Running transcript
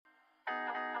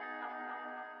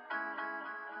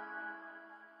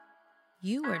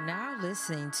You are now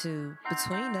listening to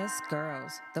Between Us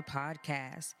Girls, the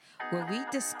podcast, where we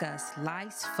discuss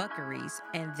life's fuckeries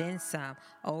and then some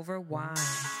over wine.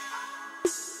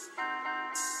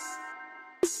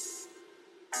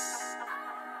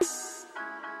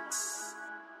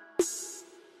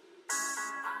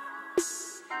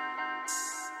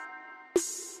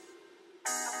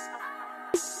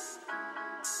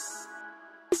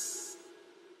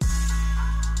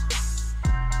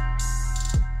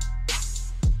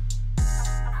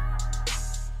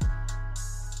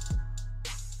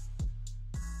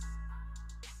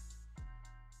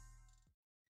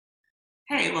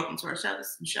 Hey, welcome to our show. This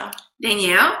is Michelle,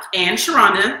 Danielle, and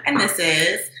Sharonda, and this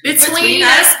is Between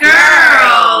Us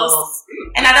Girls.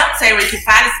 And I don't say where you can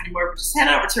find us anymore, but just head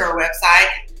over to our website,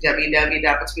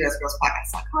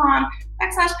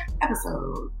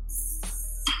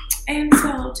 www.betweenusgirlspodcast.com/episodes. And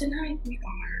so tonight we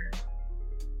are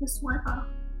this Wi-Fi.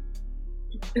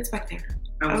 It's back there.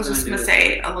 I was just going to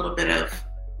say a little bit of.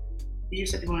 You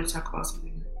said you wanted to talk about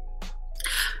something.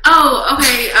 Oh,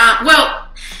 okay. Well,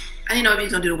 I didn't know if you were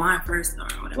going to do the wine first or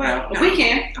whatever. Well, no. We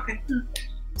can. Okay.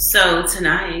 So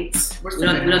tonight, we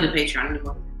don't do Patreon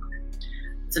anymore.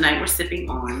 Tonight we're sipping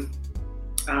on,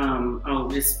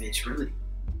 this bitch really.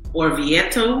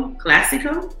 Orvieto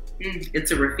Classico.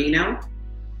 It's a Ruffino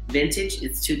vintage.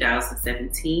 It's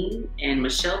 2017. And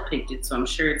Michelle picked it, so I'm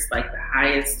sure it's like the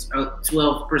highest,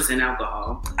 12%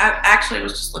 alcohol. I actually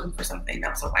was just looking for something that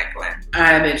was a white blend.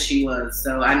 I bet she was.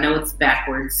 So I know it's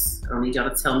backwards. I don't need y'all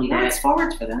to tell me that. It's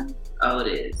forwards for them. Oh, it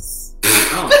is.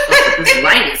 Oh, fuck, this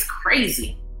light is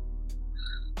crazy.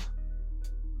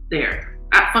 There.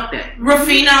 Fuck that.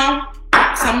 Ruffino,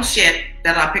 some shit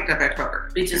that I picked up at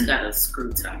Kroger. It just got a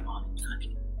screw tie on it.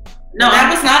 No,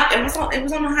 that was not. It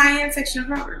was on the high end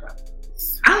section of Kroger.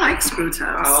 I like screw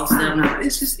ties. Oh, I don't know.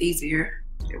 It's just easier.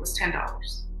 It was $10.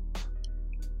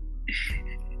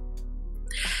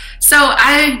 So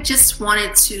I just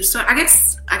wanted to. So I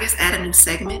guess add a new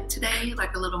segment today,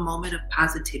 like a little moment of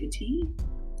positivity.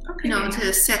 Okay. You know,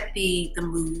 to set the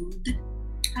mood.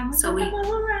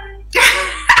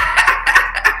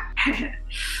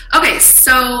 Okay,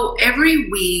 so every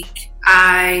week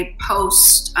I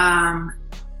post a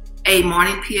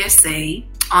morning PSA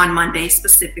on Monday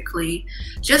specifically,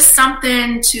 just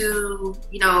something to,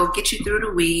 get you through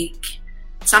the week.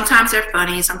 Sometimes they're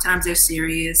funny, sometimes they're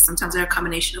serious, sometimes they're a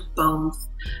combination of both.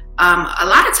 A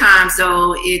lot of times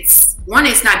though, it's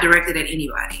not directed at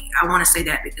anybody. I want to say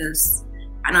that because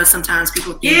I know sometimes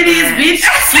people think bitch,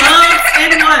 slugs,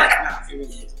 and what?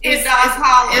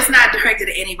 It's not directed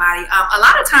at anybody. A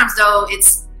lot of times though,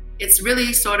 it's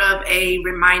really sort of a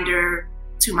reminder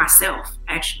to myself,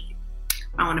 actually.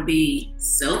 I want to be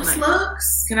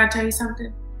slugs. Can I tell you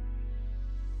something?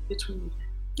 Between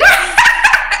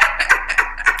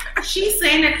she's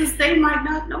saying that because they might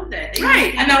not know that.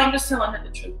 Right. I know, I'm just telling her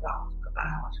the truth about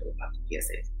how I feel about the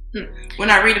PSAs. When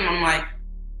I read them, I'm like,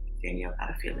 Danielle, how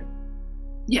to feel it.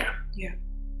 Yeah.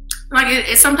 Like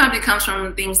it sometimes it comes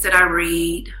from things that I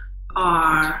read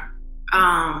or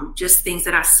just things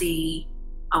that I see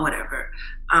or whatever.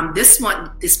 This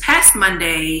past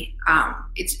Monday,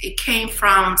 it came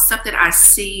from something I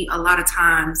see a lot of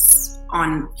times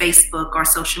on Facebook or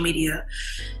social media.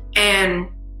 And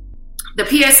the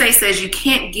PSA says you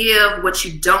can't give what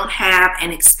you don't have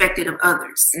and expect it of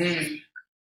others.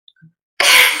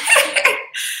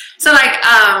 So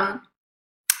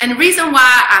and the reason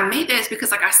why I made that is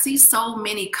because I see so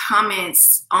many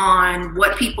comments on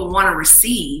what people want to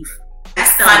receive.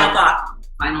 That's the final thought.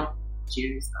 Final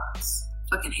cheers thoughts.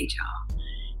 Fucking hate y'all.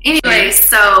 Anyway,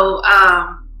 so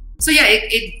yeah,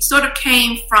 it sort of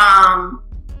came from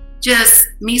just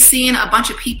me seeing a bunch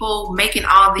of people making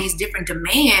all these different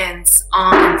demands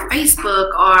on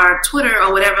Facebook or Twitter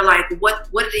or whatever, like what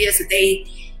it is that they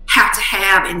have to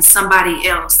have in somebody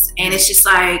else. And it's just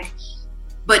like,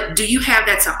 but do you have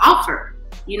that to offer?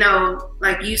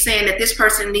 Like you saying that this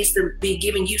person needs to be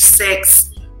giving you sex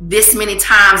this many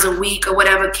times a week or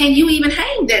whatever. Can you even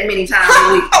hang that many times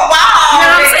a week? Wow. You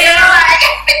know what I'm saying?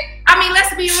 Like,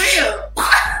 let's be real.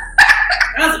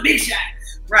 That was a big shot.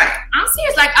 Right. I'm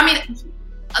serious. Like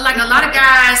a lot of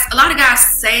guys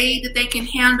say that they can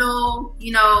handle,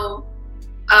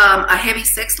 a heavy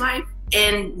sex life.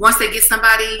 And once they get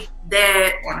somebody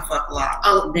that want to fuck a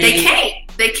lot, they can't.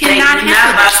 They cannot handle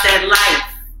that life.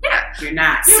 Yeah, you're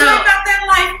not. You're not about that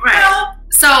life, right?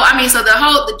 So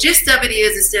the gist of it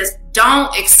is just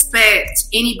don't expect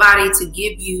anybody to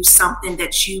give you something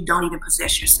that you don't even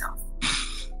possess yourself.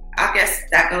 I guess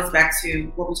that goes back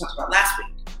to what we talked about last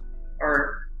week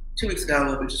or 2 weeks ago.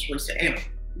 What we just released. Anyway,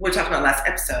 we talked about last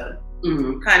episode,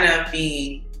 kind of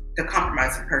being the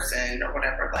compromising person or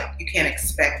whatever. Like, you can't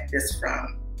expect this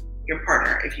from your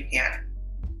partner if you can't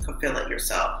fulfill it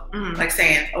yourself. Mm-hmm. Like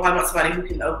saying, "Oh, I want somebody who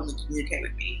can openly communicate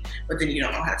with me," but then you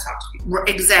don't know how to talk to people.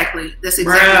 Exactly. That's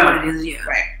exactly what it is. Yeah.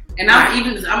 Right. And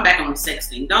I'm back on the sex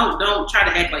thing. Don't try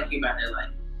to act like you're about that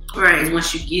life. Right. Because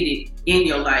once you get it in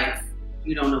your life,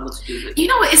 you don't know what to do with it. You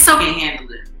know what? It's so. You can't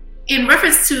handle it. In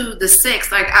reference to the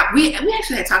sex, like we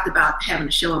actually had talked about having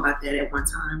a show about that at one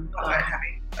time.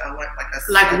 Having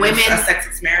women, a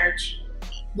sexless marriage.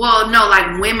 Well, no,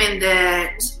 like women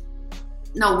that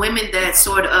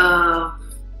sort of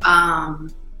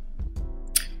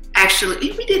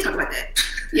actually, we did talk about that.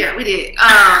 Yeah, we did.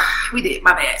 We did.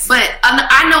 My bad. But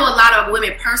I know a lot of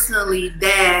women personally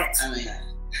that. Fuck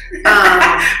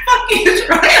you,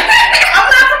 Troy. I'm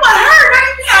laughing about her.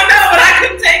 I know, but I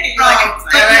couldn't take it.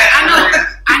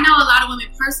 I know a lot of women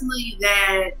personally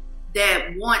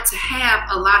that want to have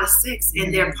a lot of sex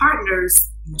and their partners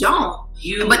don't.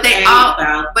 But they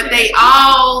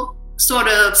all sort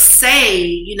of say,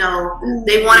 you know,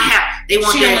 they want to be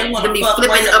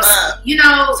flipping up, you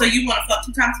know. So you want to fuck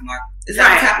 2 times a month? Is that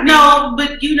what's happening? No,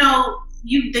 but you know,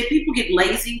 people get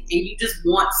lazy and you just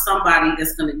want somebody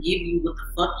that's gonna give you what the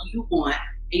fuck you want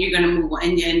and you're gonna move on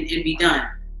and be done.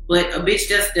 But a bitch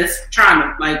that's trying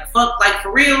to like fuck like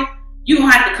for real, you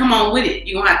gonna have to come on with it.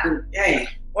 You gonna have to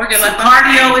or get like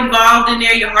cardio involved in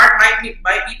there. Your heart might be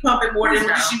pumping more than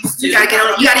what you used to. You gotta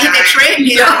hit that treadmill.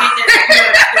 You gotta get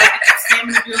that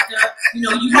stamina built up. You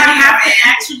know, you might have to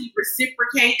actually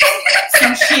reciprocate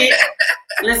some shit.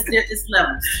 It's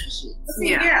levels.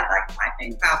 Yeah, like my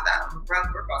thing about that. We're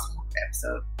about to the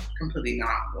episode completely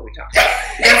not what we talked about.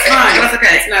 That's fine. That's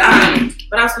okay. It's not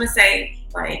but I was gonna say,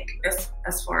 like, as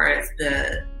far as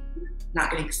the not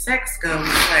getting sex goes,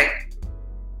 like,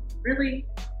 really.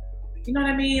 You know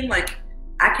what I mean? Like,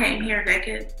 I came here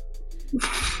naked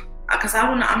because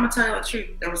I'm gonna tell you the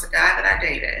truth. There was a guy that I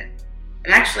dated,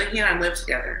 and actually he and I lived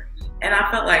together, and I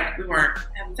felt like we weren't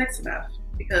having sex enough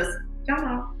because y'all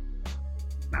know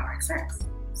I like sex.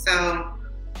 So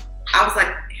I was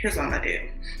like, here's what I'm gonna do.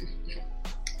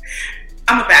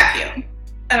 I'm gonna vacuum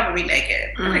and I'm gonna be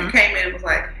naked. Mm-hmm. And he came in and was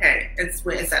like, hey, it's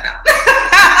inside out. I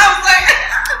was like,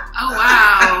 oh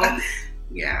wow.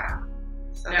 Yeah.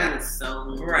 So that is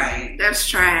so right. That's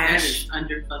trash. That is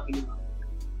under fucking.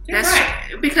 That's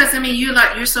right. Because I mean,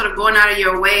 you're sort of going out of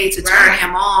your way to turn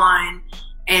him on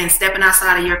and stepping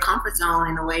outside of your comfort zone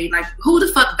in a way. Like, who the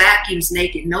fuck vacuums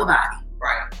naked? Nobody.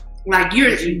 Right. Like you're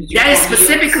that is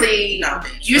specifically. No,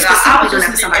 you're specifically doing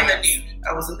that for somebody else.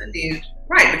 I was in the nude.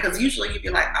 Right. Because usually you'd be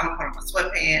like, I'm gonna put on my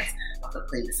sweatpants. I'm gonna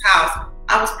clean this house.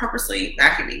 I was purposely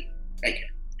vacuuming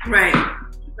naked. Right.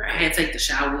 I had to take the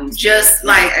shower. Just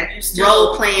like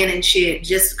role playing and shit.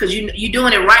 Just because you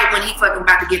doing it right when he fucking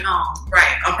about to get home.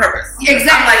 Right, on purpose. Exactly.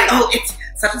 I'm like, oh, it's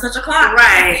such and such o'clock.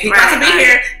 Right. He's about to be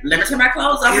here. Let me turn my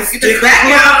clothes off. It's get this back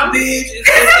out, bitch.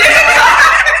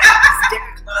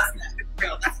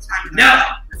 That's the time. No.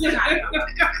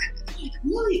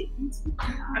 Really?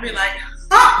 I'd be like,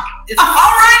 oh, it's all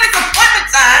right. It's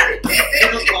appointment time. It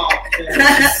was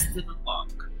long.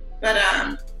 But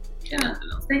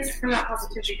thanks for that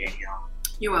positivity, Danielle.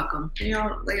 You're welcome.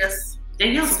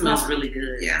 Danielle smells really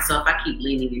good. Yeah. So if I keep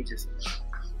leaning into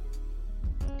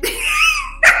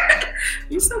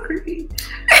you're so creepy.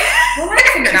 Well,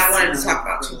 that's something I wanted to talk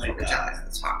about too before we jump into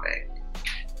the topic.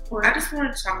 I just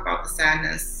wanted to talk about the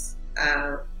sadness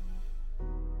of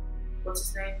what's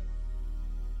his name?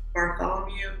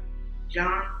 Bartholomew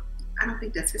John? I don't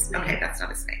think that's his name. Okay, that's not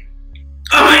his name.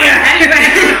 oh my god. Anyway,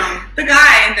 the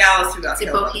guy in Dallas who got Is it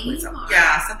killed. Bohemian?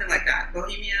 Yeah, something like that.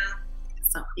 Bohemia.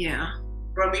 Yeah.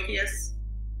 Prometheus.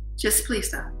 Just please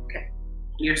stop. Okay.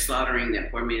 You're slaughtering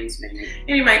that poor man's name.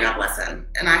 Anyway, God bless him.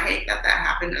 And I hate that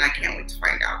happened, and I can't wait to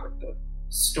find out what the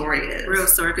story is. Real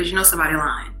story, because you know somebody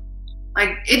lying.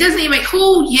 Like, it doesn't even make,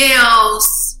 who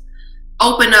yells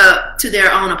open up to their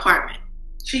own apartment?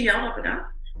 She yelled up and down?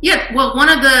 Yeah, well, one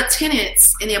of the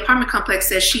tenants in the apartment complex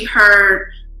said she heard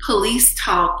police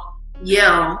talk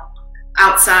yell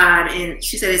outside, and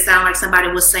she said it sounded like somebody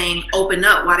was saying open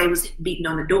up while they was beating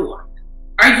on the door.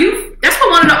 Are you? That's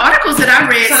what one of the articles that I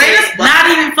read So said. they just not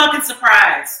even fucking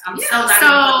surprised. I'm Yeah, so not even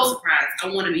fucking surprised. I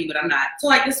want to be, but I'm not. So,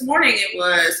 like, this morning it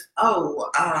was,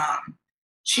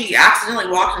 she accidentally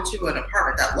walked into an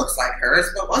apartment that looks like hers,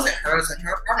 but wasn't hers in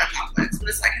her apartment complex. But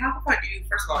it's like, how the fuck do you,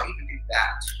 first of all, even do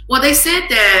that? Well, they said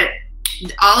that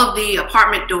all of the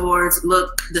apartment doors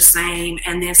look the same,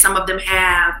 and then some of them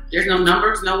have. There's no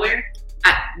numbers nowhere.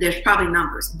 There's probably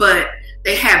numbers, but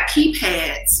they have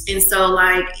keypads, and so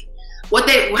like how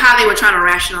they were trying to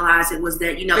rationalize it was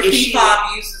that, you know, the if key she fob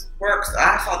works.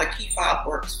 I saw the key fob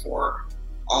works for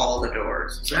all the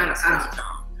doors. So I don't know.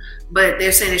 But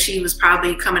they're saying that she was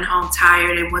probably coming home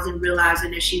tired and wasn't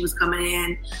realizing that she was coming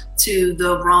in to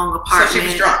the wrong apartment. So she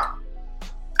was drunk.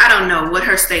 I don't know what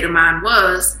her state of mind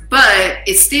was, but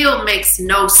it still makes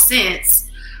no sense.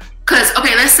 Because,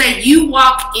 okay, let's say you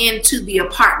walk into the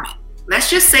apartment. Let's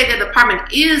just say that the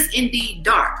apartment is indeed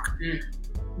dark.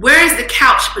 Where is the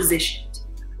couch positioned?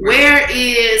 Where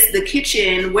is the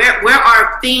kitchen? Where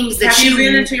are things that Have you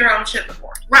been into your own shit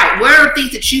before? Right. Where are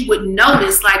things that you would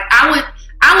notice? Like I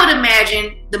would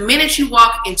imagine the minute you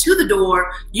walk into the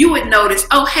door, you would notice,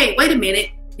 oh, hey, wait a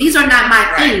minute. These are not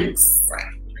my things. Right.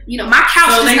 You know, my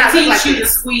couch so does not look like you to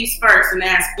this. squeeze first and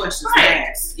ask questions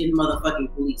fast in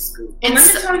motherfucking police school. And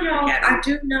let me tell y'all, I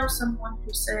do know someone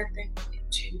who said they went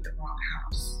into the wrong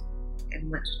house and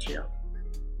went to jail.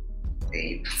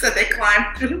 They said they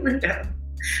climbed through the window.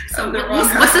 So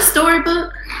what's the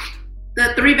storybook?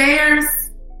 The Three Bears?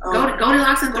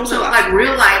 Goldilocks and so like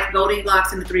real life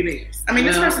Goldilocks and the Three Bears. I mean,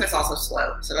 this person is also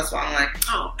slow, so that's why I'm like,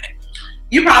 oh, okay.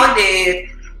 You probably did,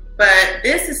 but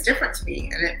this is different to me,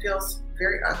 and it feels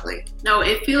very ugly. No,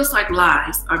 it feels like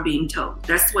lies are being told.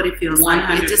 That's what it feels 100%.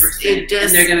 like. It just and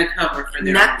they're gonna cover for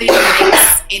their nothing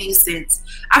makes any sense.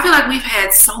 I feel like we've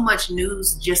had so much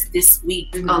news just this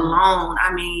week alone.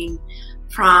 I mean,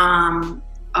 from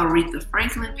Aretha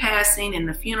Franklin passing and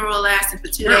the funeral lasting for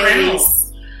 2 days.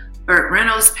 Burt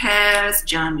Reynolds passed,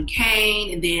 John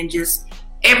McCain, and then just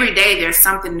every day there's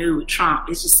something new with Trump.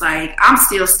 It's just like, I'm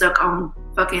still stuck on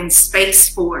fucking Space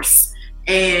Force.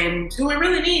 And do we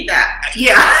really need that?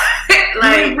 Yeah.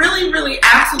 Like, we really, really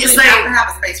absolutely like, have to have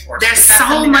a Space Force. There's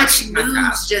so much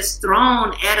news just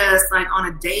thrown at us like on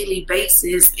a daily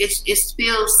basis. It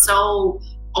feels so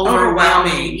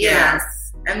overwhelming. Yes.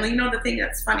 And you know, the thing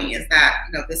that's funny is that,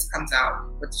 you know, this comes out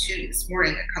with the shooting this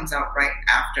morning. It comes out right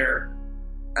after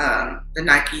the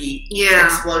Nike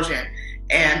explosion.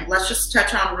 And let's just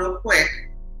touch on real quick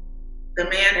the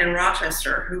man in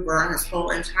Rochester who burned his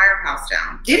whole entire house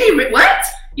down. Did he? What?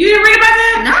 You didn't read about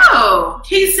that? No.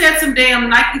 He set some damn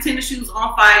Nike tennis shoes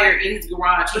on fire in his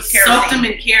garage. He soaked them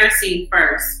in kerosene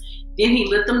first. Then he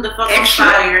lit them the fuck on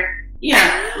fire.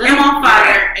 Yeah, lit them on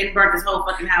fire and burnt his whole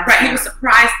fucking house down. He was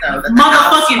surprised though. That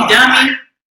motherfucking dummy.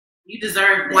 You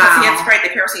deserve this. Wow. He had sprayed the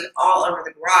kerosene all over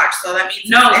the garage. So that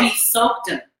means he soaked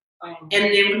them. And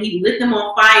then when he lit them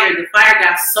on fire, the fire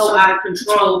got so out of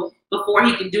control. Before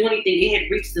he could do anything, it had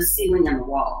reached the ceiling and the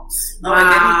walls. Wow. And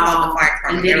then he called the fire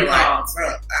department. And then he called.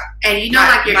 And you know,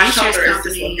 like your insurance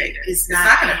company is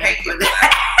not going to pay for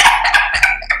that.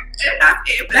 They're not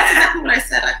paying for that. That's exactly what I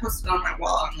said. I posted on my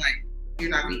wall. I'm like, you're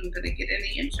not even going to get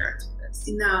any insurance for this.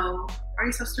 No. Why are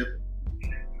you so stupid?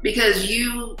 Because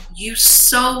you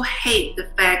so hate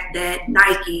the fact that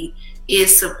Nike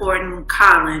is supporting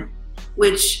Colin,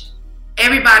 which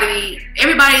everybody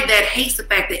that hates the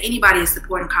fact that anybody is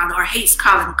supporting Colin or hates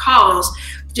Colin cause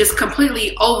just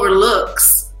completely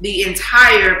overlooks the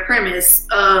entire premise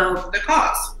of the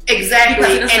cause.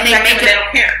 Exactly.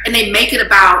 And they make it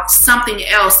about something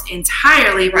else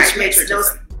entirely, which makes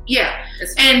those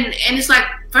and it's like,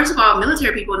 first of all,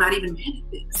 military people are not even mad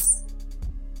at this.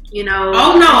 You know?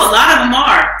 Oh no, a lot of them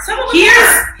are. Some of them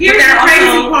here's the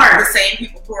crazy part. The same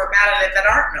people who are mad at it that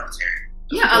aren't military.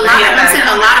 Yeah, a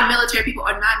lot of military people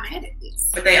are not mad at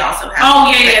this. But they also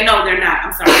have. No, they're not.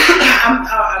 I'm sorry.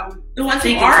 The ones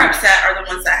who are upset are the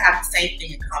ones that have the same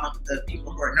thing in common with the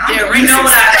people who are not. You know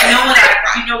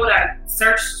what I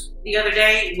searched the other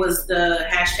day was the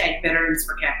hashtag Veterans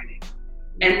for Kaepernick.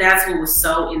 And that's what was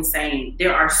so insane.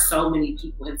 There are so many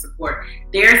people in support.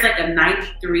 There's like a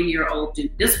 93-year-old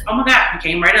dude. Oh my God, he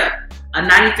came right up. A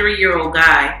 93-year-old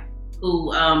guy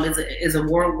who is a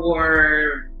World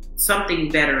War something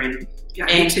veteran. He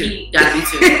gotta be 2. I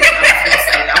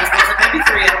was gonna say maybe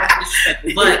 3. I don't want to be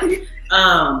disrespectful,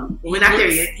 but we're not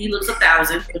there yet. He looks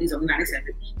 1,000, but he's only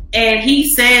 97. And he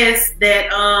says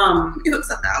that he looks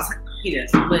 1,000. He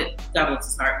does, but God bless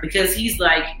his heart, because he's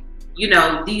like, you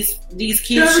know, these kids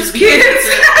those should be kids.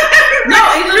 No,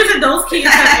 he literally said those kids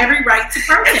have every right to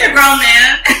protest. It's a grown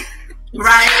man,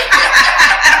 right?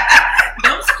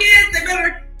 Those kids,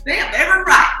 they have every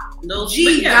right. Those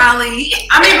golly.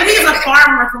 I mean, but he's a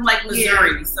farmer from like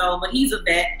Missouri, but he's a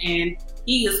vet and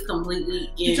he is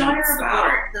completely in Did y'all hear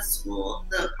about the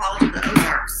College of the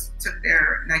Ozarks took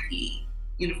their Nike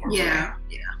uniforms away?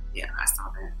 Yeah, I saw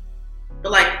that.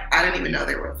 But like, I didn't even know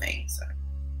they were a thing. So.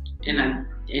 And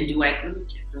do I really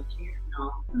care? No.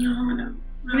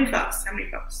 How many folks?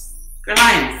 Girl,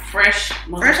 I am fresh.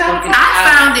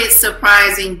 I found it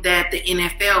surprising that the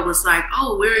NFL was like,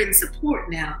 "Oh, we're in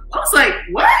support now." I was like,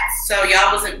 "What?" So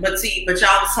y'all wasn't, but y'all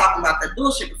was talking about that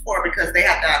bullshit before because they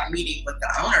had that meeting with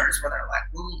the owners where they're like,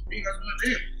 "Well, you guys want to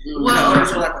Well,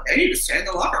 owners were like, they need to stay in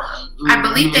the locker room. I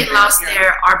believe they lost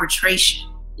their arbitration.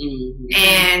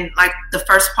 And like the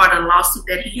first part of the lawsuit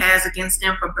that he has against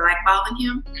them for blackballing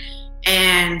him,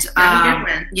 and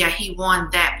he won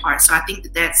that part. So I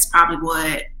think that's probably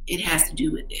what it has to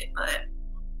do with it. But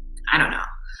I don't know.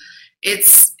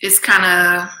 It's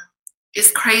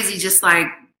crazy. Just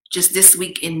this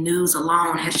week in news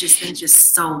alone has just been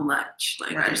just so much.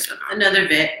 Like another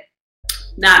vet,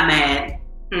 not mad.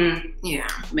 Yeah,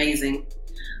 amazing.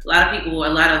 A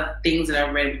lot of things that I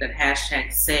read with that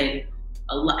hashtag said.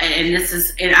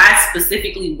 And I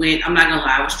specifically went, I'm not gonna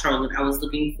lie, I was trolling. I was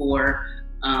looking for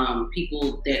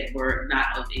people that were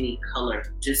not of any color,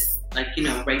 just like,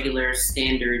 regular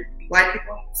standard white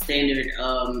people,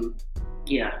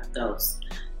 those.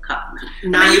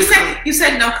 You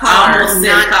said no color. I almost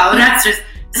said color. That's just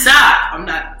stop. I'm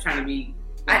not trying to be.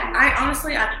 I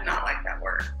honestly, I do not like that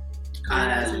word.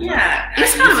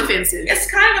 It's kind of offensive. It's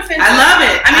kind of offensive. I love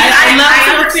it. I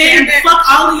love to offend. Fuck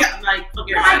all the fuck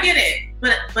everybody. No, I get it.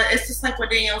 But it's just like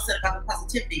what Danielle said about the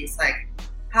positivity. It's like,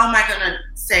 how am I gonna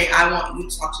say I want you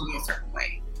to talk to me a certain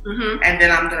way, and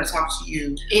then I'm gonna talk to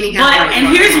you anyhow?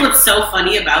 And here's what's so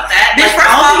funny about that: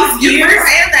 all these years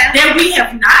that we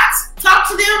have not talked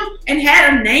to them and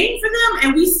had a name for them,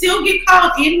 and we still get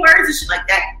called N-words and shit like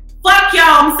that. Fuck y'all!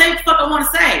 I'm gonna say what the fuck I want to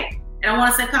say, and I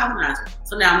want to say colonizer.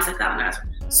 So now I'm gonna say colonizer.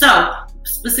 So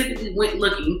specifically went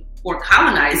looking for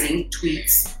colonizing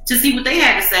tweets to see what they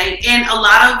had to say, and a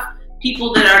lot of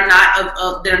people that are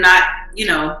not they're not,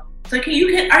 So are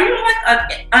you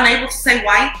like unable to say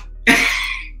white?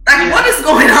 Like what is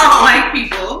going on? White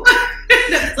people.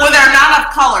 Well, they're not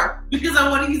of color. Because I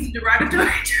want to use a derogatory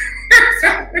term.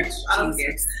 I don't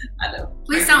care. I know.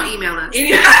 Please don't email us.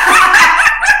 Send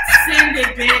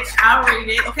it, bitch. I'll read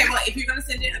it. Okay, well, if you're gonna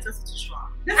send it, address it to Sharon.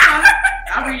 That's fine.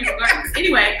 I'll read it regardless.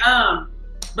 Anyway,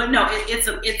 but no,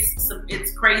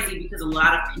 it's crazy because a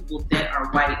lot of people that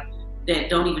are white that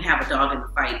don't even have a dog in the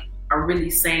fight are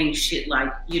really saying shit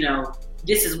like,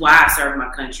 this is why I serve my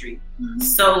country,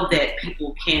 so that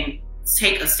people can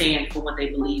take a stand for what they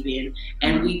believe in.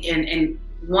 And and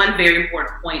one very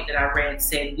important point that I read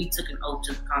said we took an oath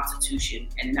to the Constitution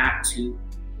and not to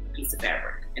a piece of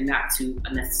fabric and not to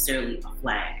necessarily a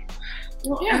flag.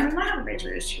 Well, and I have a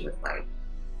major issue with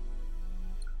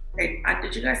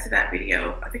did you guys see that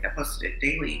video? I think I posted it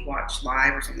Daily Watch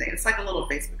Live or something. It's like a little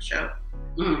Facebook show.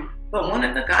 But one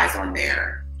of the guys on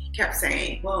there kept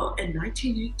saying, well, in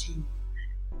 1918,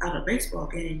 at a baseball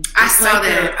game, I saw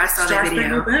that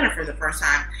video. Banner for the first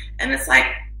time. And it's like,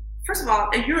 first of all,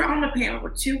 if you're on the panel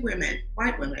with two women,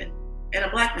 white women, and a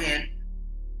black man,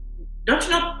 don't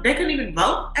you know they couldn't even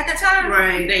vote at that time?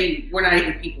 Right. They were not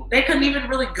even people. They couldn't even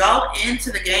really go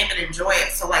into the game and enjoy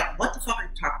it. So, like, what the fuck are you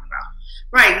talking about?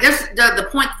 Right. That's the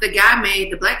point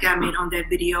the black guy made on that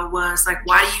video was like,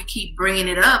 why do you keep bringing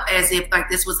it up as if like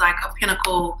this was like a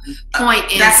pinnacle point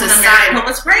in society? America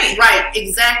was great. Right.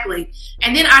 Exactly.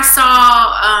 And then I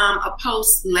saw a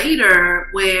post later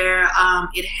where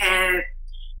it had,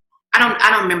 I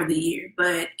don't remember the year,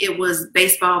 but it was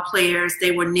baseball players.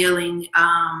 They were kneeling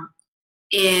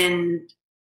in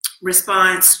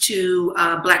response to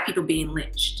black people being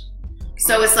lynched.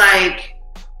 So it's like,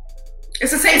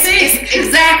 it's the same thing.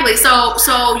 Exactly. So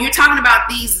you're talking about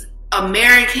these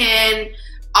American,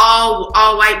 all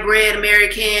white bread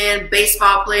American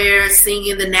baseball players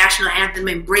singing the national anthem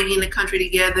and bringing the country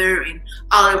together and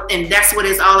that's what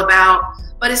it's all about.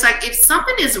 But it's like, if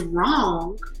something is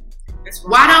wrong,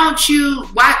 why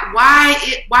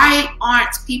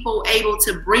aren't people able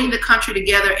to bring the country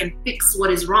together and fix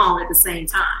what is wrong at the same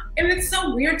time? And it's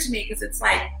so weird to me because it's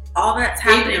like, all that's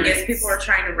happening is people are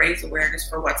trying to raise awareness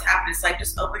for what's happening. It's like,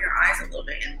 just open your eyes a little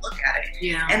bit and look at it.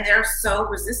 Yeah. And they're so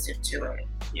resistant to it.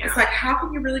 Yeah. It's like, how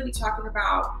can you really be talking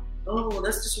about,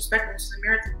 that's disrespectful to the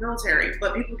American military,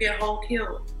 but people get whole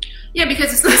killed? Yeah,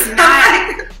 because it's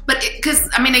not. Because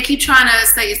they keep trying to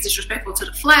say it's disrespectful to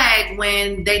the flag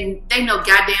when they know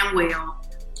goddamn well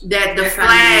that the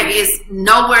flag is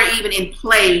nowhere even in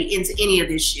play into any of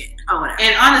this shit.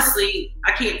 And honestly,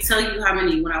 I can't tell you how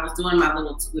many, when I was doing my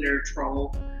little Twitter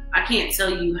troll, I can't tell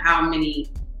you how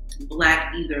many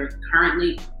black either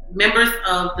currently members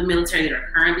of the military that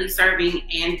are currently serving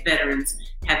and veterans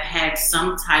have had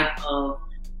some type of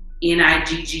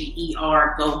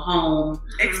NIGGER, go home,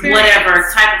 whatever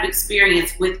type of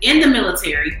experience within the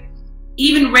military.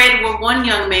 Even read where one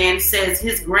young man says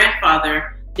his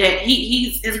grandfather, that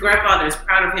his grandfather is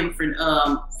proud of him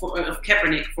of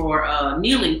Kaepernick for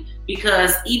kneeling,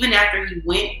 because even after he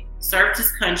served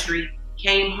his country,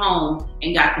 came home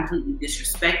and got completely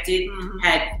disrespected,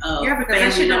 had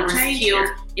because family members killed.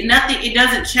 It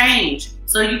doesn't change.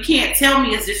 So you can't tell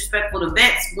me it's disrespectful to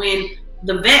vets when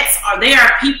the vets they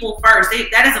are people first.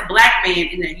 That is a black man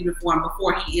in that uniform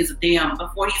before he's a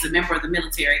member of the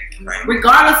military. Right.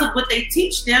 Regardless of what they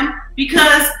teach them,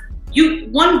 because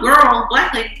one girl,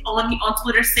 black lady on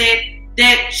Twitter said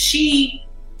that she,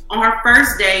 on her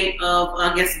first day of,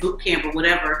 I guess, boot camp or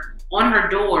whatever, on her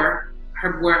door,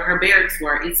 where her barracks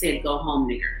were, it said, "Go home,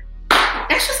 nigger."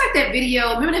 That's just like that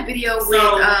video. Remember that video with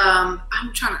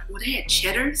they had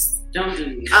Cheddars? Don't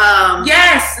do this.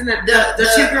 Yes, and the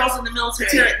two girls in the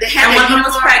military. They had one of them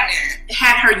was pregnant.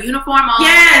 Had her uniform on.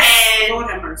 Yes. And,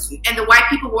 Lord have mercy. And the white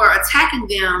people were attacking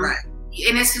them. Right.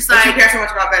 And it's just you care so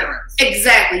much about veterans.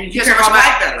 Exactly. You care so much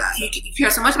about veterans. You care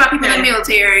so much about people in the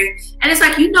military. And it's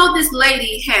like, this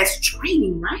lady has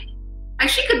training, right? Like,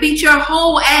 she could beat your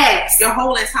whole ass. Your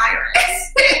whole entire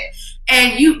ass.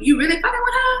 And you really fucking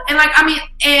with her?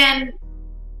 And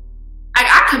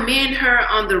I commend her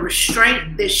on the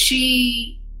restraint that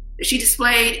she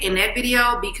displayed in that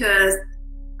video, because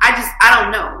I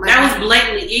don't know. Like, that was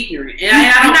blatantly ignorant. And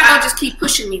you're not gonna just keep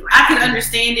pushing me. I can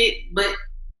understand it, but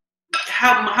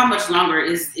how much longer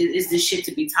is this shit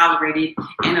to be tolerated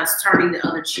and us turning the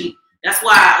other cheek? That's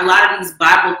why a lot of these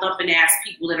Bible thumping ass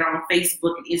people that are on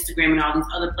Facebook and Instagram and all these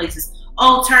other places,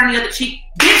 turn the other cheek.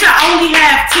 Bitch, I only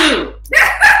have 2.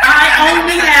 I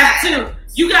only have 2.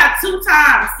 You got 2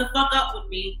 times to fuck up with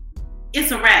me.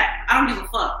 It's a wrap. I don't give a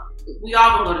fuck. We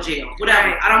all gonna go to jail.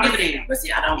 Whatever. I don't give a damn. But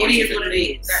see, I don't. It is what it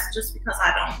is. That just because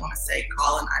I don't want to say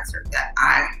colonizer that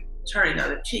I'm turning the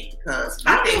other cheek, because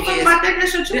my thing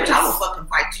is, bitch, I will fucking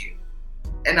fight you,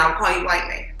 and I'll call you white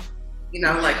man.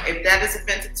 If that is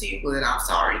offensive to you, well, then I'm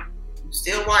sorry. You're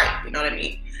still white. You know what I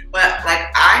mean? But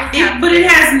it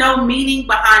has no meaning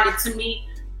behind it to me,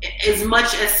 as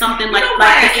much as something like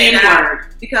the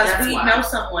N-word. Because we know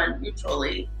someone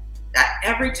mutually that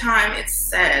every time it's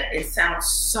said, it sounds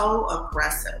so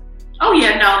aggressive. Oh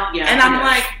yeah, no, yeah. And I'm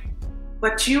like,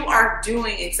 but you are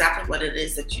doing exactly what it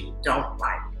is that you don't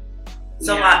like.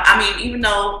 So even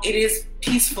though it is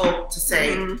peaceful to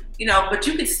say, but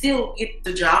you can still get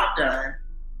the job done.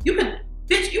 You can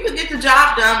get the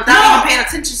job done without even paying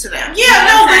attention to them.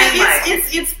 Yeah, but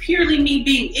it's purely me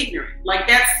being ignorant. Like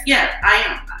that's I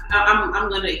am. I'm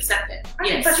going to accept that.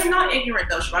 Yes. But you're not ignorant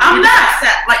though, Shabbat. I'm not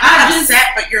upset. I'm upset,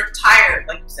 but you're tired,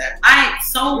 like you said. I am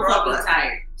so fucking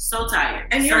tired. So tired.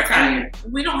 And you're tired.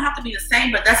 And we don't have to be the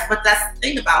same, but that's the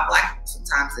thing about black people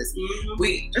sometimes is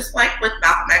we, just like with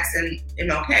Malcolm X and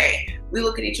MLK, we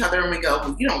look at each other and we go,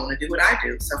 well, you don't want to do what I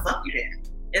do, so fuck you then.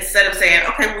 Instead of saying,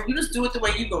 okay, well, you just do it the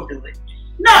way you gonna do it.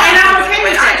 No, and I'm okay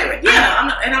with that. I do it. Yeah. I'm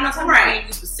not talking about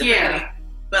you specifically. Yeah.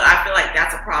 But I feel like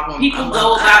that's a problem. People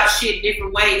go about shit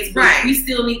different ways, but we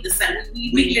still need the same.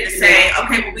 We need to say,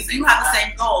 okay, well, we do have the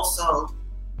same goal, so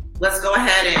let's go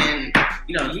ahead and,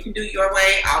 you can do it your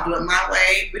way, I'll do it my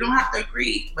way. We don't have to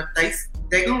agree, but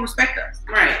they're gonna respect us,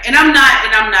 right? And I'm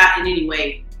not in any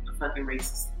way a fucking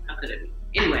racist. How could it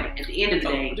be? Anyway, at the end of the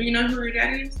day, do you know who your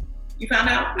daddy is? You found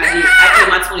out? I did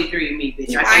my 23andMe,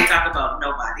 bitch. I can't talk about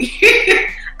nobody.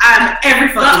 I'm every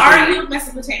fucking. But are you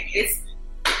Mesopotamian? It's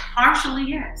partially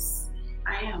yes,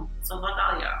 I am. So fuck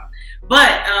all y'all.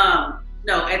 But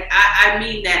no, and I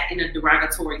mean that in a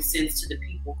derogatory sense to the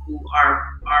people who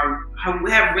who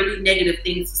have really negative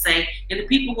things to say, and the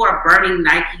people who are burning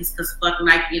Nikes because fuck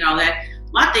Nike and all that.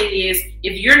 My thing is,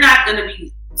 if you're not going to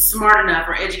be smart enough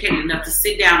or educated enough to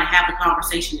sit down and have the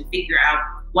conversation and figure out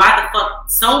why the fuck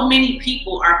so many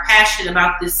people are passionate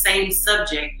about this same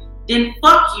subject, then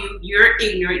fuck you, you're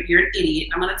ignorant, you're an idiot.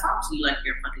 I'm going to talk to you like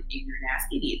you're a fucking ignorant ass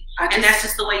idiot. And that's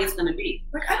just the way it's going to be.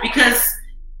 Because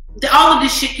all of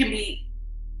this shit can be...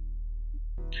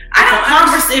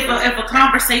 If a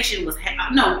conversation was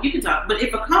no, you can talk, but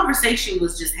if a conversation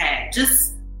was just had,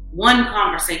 just one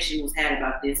conversation was had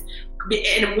about this,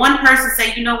 and one person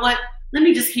say, you know what, let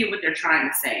me just hear what they're trying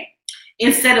to say,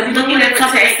 instead of looking at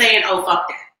something and saying, oh, fuck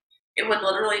that. It would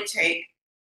literally take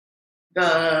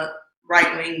the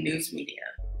right-wing news media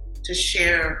to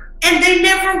share. And they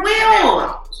never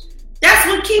will. That's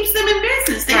what keeps them in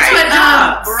business. They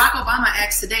Barack Obama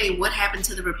asked today, what happened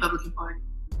to the Republican Party?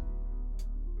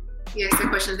 He asked the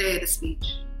question today at the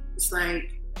speech. It's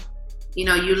like,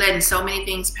 you're letting so many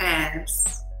things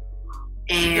pass,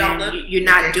 and you're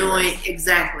not doing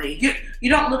exactly. You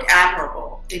don't look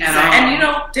admirable. Exactly.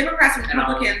 And Democrats and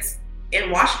Republicans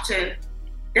in Washington,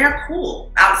 they're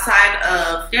cool outside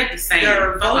of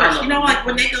their voters. Like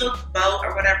when they go vote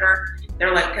or whatever,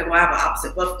 they're like, okay, well, I have an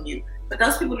opposite vote from you. But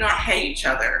those people do not hate each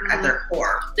other at their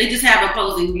core. They just have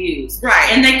opposing views. Right.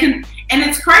 And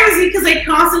it's crazy because they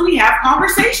constantly have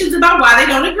conversations about why they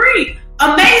don't agree.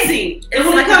 Amazing. And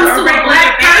when it comes to a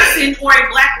black person or a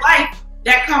black life,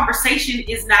 that conversation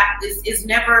is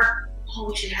never, oh,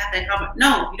 we should have that conversation.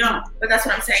 No, you don't. But that's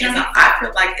what I'm saying. I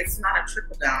feel like it's not a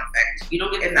trickle down effect. You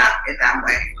don't get in that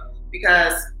way.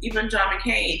 Because even John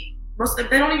McCain,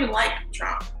 they don't even like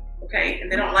Trump. Okay,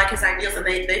 and they don't like his ideas, and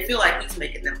they feel like he's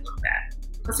making them look bad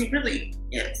because he really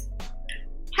is.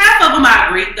 Half of them I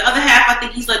agree. The other half, I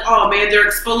think he's like, oh man, they're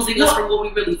exposing us for what we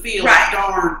really feel. Right. Like,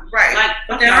 darn. Right. Like,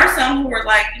 but there are some who are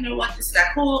like, you know what, this is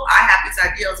that cool. I have these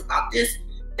ideas about this.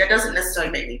 That doesn't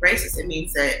necessarily make me racist. It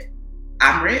means that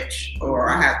I'm rich,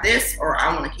 or I have this, or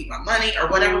I want to keep my money, or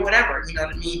whatever. You know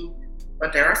what I mean?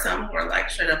 But there are some who are like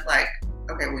straight up like,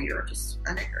 okay, well, you're just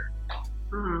a nigger.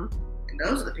 Mm-hmm. And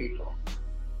those are the people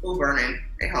who burning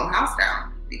a whole house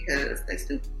down because they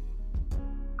stupid.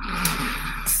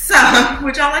 So,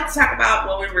 would y'all like to talk about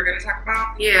what we were going to talk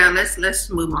about? Yeah, let's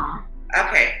move on.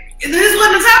 Okay. This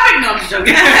wasn't the topic. No, I'm just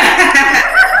joking.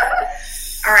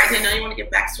 All right, Danielle, you want to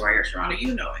give backstory, or Sharonda,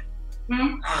 you know it.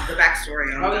 The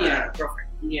backstory on the girlfriend.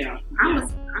 Yeah. I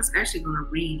was actually going to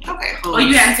read. Okay. Oh,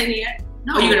 you haven't seen it yet?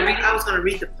 No, you gonna read it? I was going to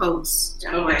read the post.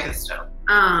 Okay. You go to the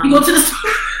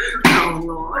store. Oh,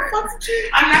 Lord.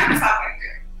 I'm not going to stop right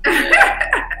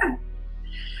there.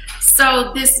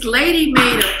 So this lady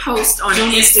made a post on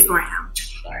Instagram.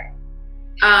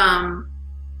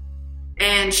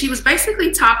 And she was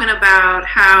basically talking about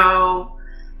how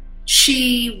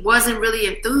she wasn't really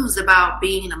enthused about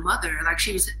being a mother. Like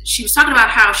she was talking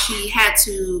about how she had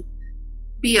to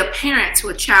be a parent to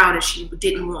a child that she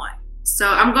didn't want. So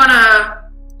I'm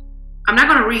not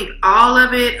gonna read all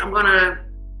of it. I'm gonna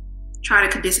try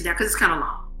to condense it down because it's kind of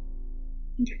long.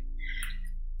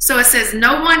 So it says,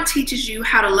 no one teaches you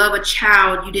how to love a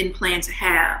child you didn't plan to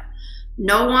have.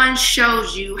 No one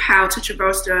shows you how to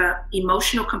traverse the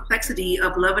emotional complexity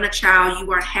of loving a child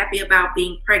you aren't happy about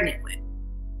being pregnant with.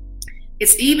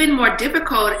 It's even more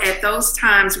difficult at those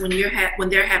times when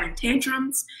they're having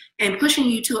tantrums and pushing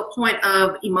you to a point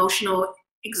of emotional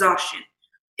exhaustion.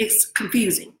 It's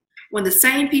confusing. When the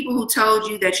same people who told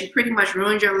you that you pretty much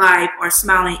ruined your life are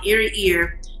smiling ear to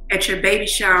ear at your baby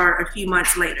shower a few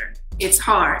months later. It's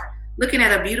hard. Looking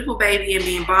at a beautiful baby and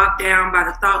being bogged down by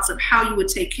the thoughts of how you would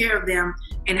take care of them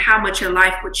and how much your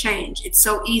life would change. It's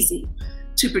so easy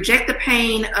to project the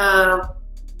pain of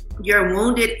your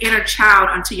wounded inner child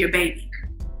onto your baby.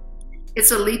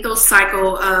 It's a lethal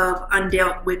cycle of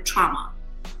undealt with trauma.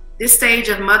 This stage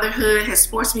of motherhood has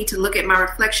forced me to look at my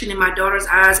reflection in my daughter's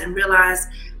eyes and realize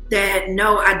that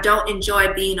no, I don't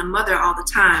enjoy being a mother all the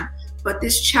time, but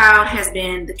this child has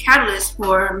been the catalyst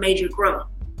for major growth.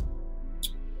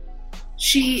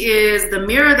 She is the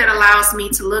mirror that allows me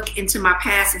to look into my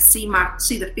past and see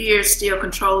the fears still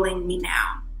controlling me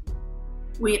now.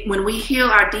 When we heal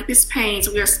our deepest pains,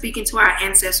 we are speaking to our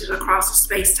ancestors across the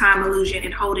space-time illusion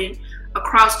and holding a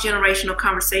cross-generational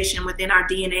conversation within our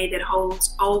DNA that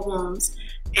holds old wounds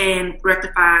and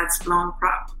rectifies long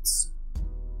problems.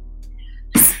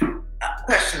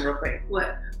 Question real quick.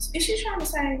 What? Is she trying to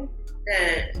say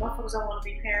that motherfuckers don't want to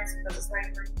be parents because of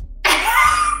slavery?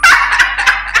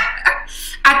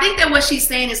 I think that what she's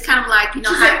saying is kind of like, you know,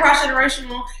 she said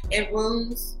cross-generational and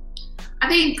wounds. I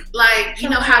think, like, you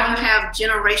know how you have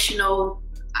generational,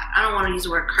 I don't want to use the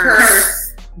word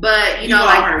curse. But, you know,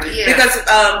 like, yeah. Because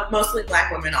mostly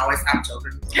black women always have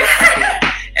children.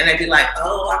 And they'd be like,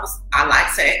 oh, I like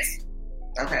sex.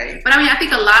 Okay. But I mean, I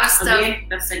think a lot of stuff.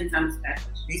 That's the same time as that.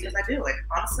 Because I do. And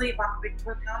honestly, if I'm being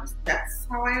completely honest, that's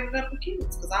how I ended up with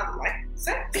kids. Because I like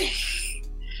sex.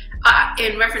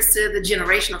 In reference to the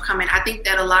generational comment, I think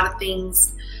that a lot of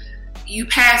things you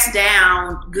pass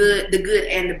down the good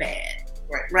and the bad.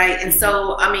 Right. And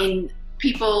so, I mean,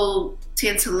 people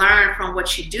tend to learn from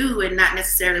what you do and not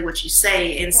necessarily what you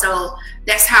say. And so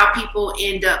that's how people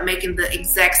end up making the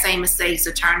exact same mistakes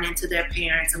or turn into their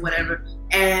parents and whatever.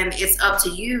 And it's up to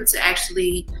you to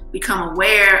actually become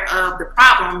aware of the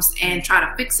problems and try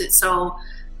to fix it so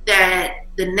that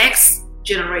the next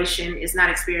generation is not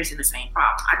experiencing the same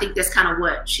problem. I think that's kind of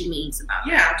what she means about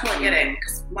it. Yeah, I totally get it.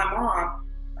 Because my mom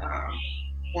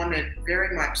wanted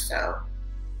very much so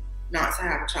not to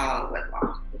have a child of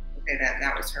wedlock. Okay,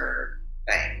 that was her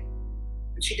thing.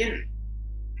 But she didn't.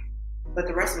 But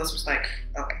the rest of us was like,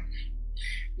 okay.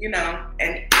 You know,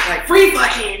 and like free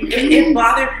fucking. It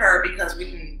bothered her because we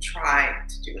didn't try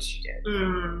to do what she did.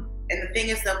 Mm. And the thing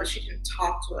is though, but she didn't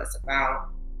talk to us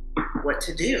about what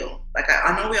to do. Like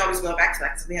I know we always go back to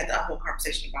that because we had that whole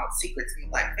conversation about secrets in the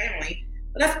black family,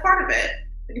 but that's part of it.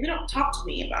 if you don't talk to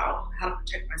me about how to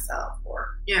protect myself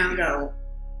or, Yeah. you know,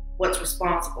 what's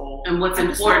responsible and what's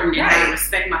important, and how to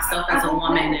respect myself as a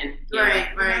woman, and Right.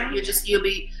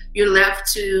 You're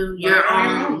left to your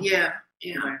own. Yeah.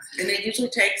 And it usually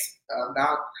takes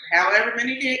about however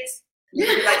many dicks. You'll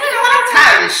be like, you know what, I'm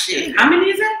tired of this shit. How many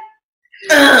is that?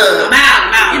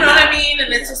 You know what I mean?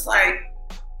 And it's just like,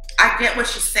 I get what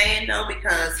she's saying though,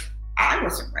 because I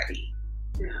wasn't ready.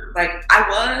 Yeah. Like I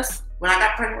was when I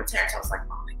got pregnant with Terrence. I was like,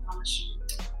 oh my gosh,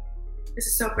 this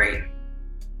is so great.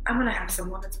 I'm gonna have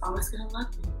someone that's always gonna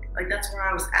love me. Like that's where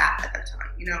I was at that time.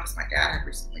 You know, because my dad had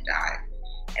recently died,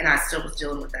 and I still was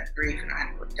dealing with that grief, and I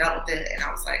hadn't really dealt with it. And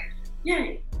I was like,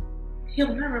 yay,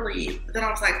 he'll never leave. But then I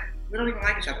was like, we don't even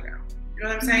like each other now. You know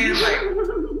what I'm saying? Like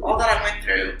all that I went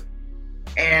through,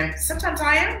 and sometimes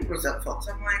I am resentful.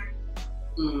 So I'm like,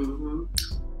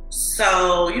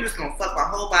 so you just gonna fuck my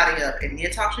whole body up, and you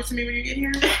talk shit to me when you get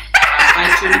here? I'll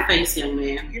fight you in the face, young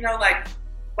man. You know, like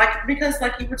because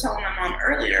like you were telling my mom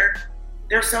earlier,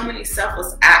 there's so many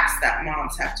selfless acts that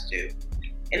moms have to do.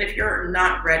 And if you're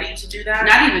not ready to do that.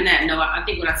 Not even that, no, I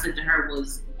think what I said to her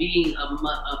was being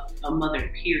a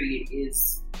mother, period,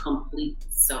 is complete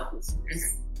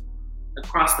selflessness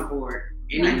across the board.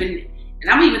 And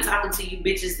I'm even talking to you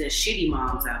bitches that shitty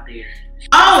moms out there.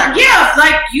 Oh, yeah,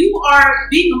 like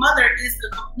being a mother is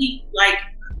a complete, like,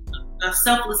 a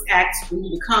selfless act when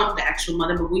you become the actual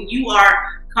mother, but when you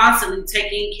are constantly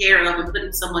taking care of and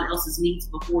putting someone else's needs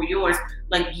before yours,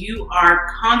 like you are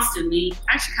constantly,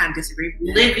 I actually kind of disagree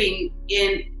with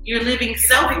you're living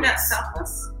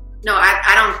selfless. No,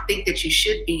 I don't think that you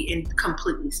should be in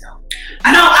completely self.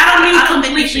 I don't mean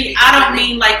completely. I don't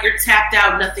mean like you're tapped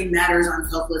out, nothing matters,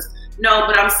 unselfless. No,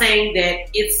 but I'm saying that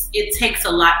it takes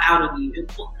a lot out of you.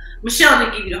 Michelle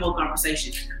didn't give you the whole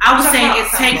conversation. I was saying it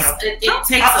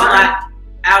takes a lot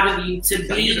out of you to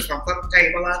be. You just gonna flip the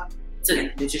table up?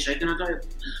 Bitch, you're shaking the table.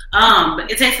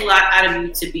 But it takes a lot out of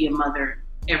you to be a mother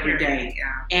every day.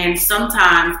 Yeah. And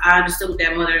sometimes I understood what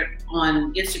that mother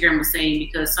on Instagram was saying,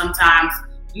 because sometimes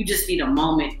you just need a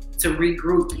moment to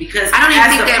regroup. Because I don't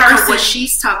even think that what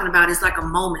she's talking about is like a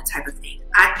moment type of thing.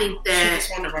 I think that she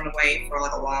just wanted to run away for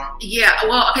like a while. Yeah.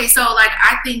 Well, okay. So like,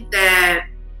 I think that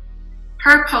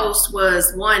her post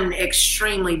was one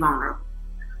extremely vulnerable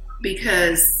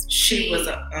because she was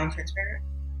transparent.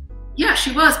 Yeah,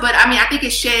 she was. But I mean, I think it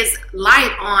sheds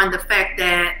light on the fact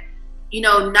that, you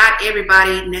know, not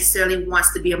everybody necessarily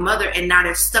wants to be a mother, and now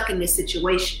they're stuck in this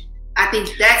situation. I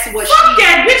think that's what Fuck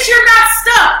that, bitch, you're not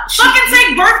stuck. Fucking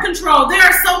take birth control. There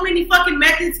are so many fucking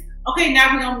methods. Okay,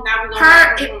 now we're gonna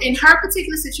in her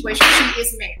particular situation, she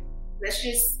is married. Let's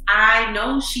just I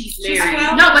know she's married.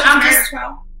 12? No, but I'm married just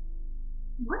 12.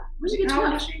 What? When did you get How old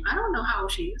 12? is she? I don't know how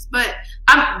old she is, but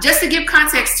I'm just to give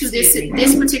context to this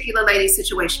particular lady's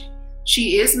situation.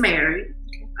 She is married,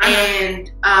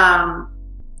 and her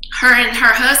and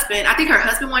her husband. I think her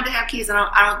husband wanted to have kids.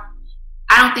 I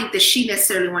don't think that she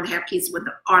necessarily wanted to have kids. What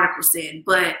the article said,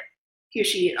 but here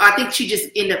she is. I think she just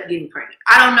ended up getting pregnant.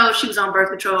 I don't know if she was on birth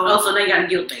control. Oh, so they got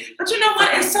guilt baby. But you know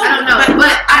what? It's so. I don't know,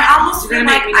 but I almost You're feel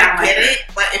gonna like make me not I get like it.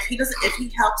 But if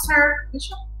he helps her,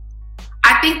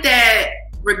 I think that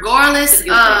regardless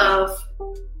of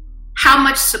how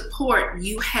much support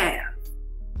you have,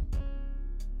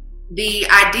 the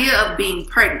idea of being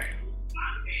pregnant,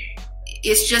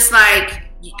 it's just like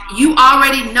you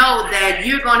already know that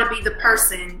you're going to be the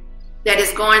person that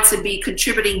is going to be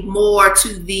contributing more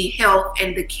to the health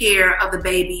and the care of the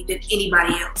baby than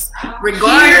anybody else.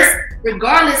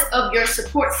 Regardless of your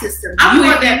support system,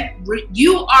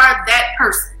 you are that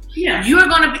person. Yeah. You are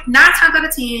going to be 9 times out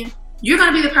of 10. You're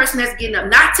going to be the person that's getting up.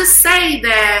 Not to say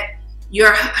that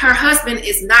her husband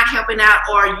is not helping out,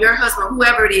 or your husband,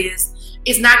 whoever it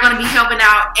is not going to be helping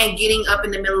out and getting up in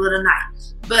the middle of the night.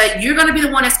 But you're going to be the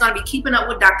one that's going to be keeping up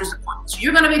with doctor's appointments.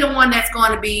 You're going to be the one that's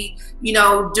going to be, you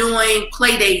know, doing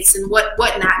play dates and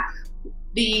whatnot.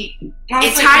 The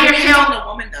entire health of the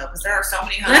woman, though, because there are so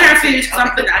many. Let her finish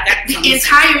something. The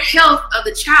entire health of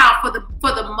the child,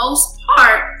 for the most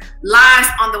part, lies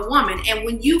on the woman. And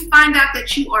when you find out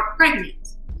that you are pregnant,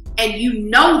 and you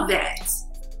know that,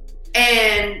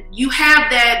 and you have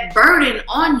that burden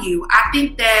on you, I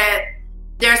think that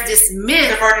there's this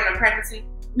myth. The burden of pregnancy.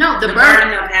 No, the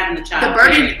burden of having a child.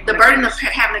 The burden of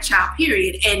having a child.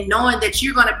 Period, and knowing that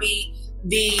you're going to be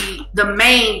the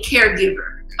main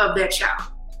caregiver of that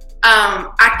child.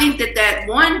 I think that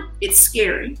one, it's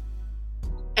scary,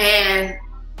 and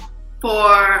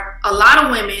for a lot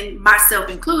of women, myself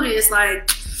included, it's like,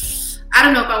 I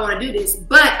don't know if I want to do this,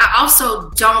 but I also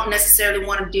don't necessarily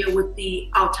want to deal with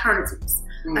the alternatives.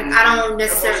 Mm-hmm. Like I don't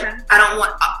necessarily, I don't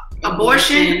want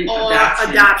abortion or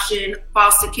adoption,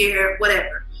 foster care,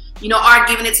 whatever. or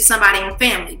giving it to somebody in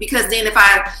family. Because then if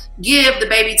I give the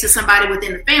baby to somebody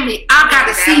within the family, I've got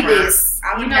to see this.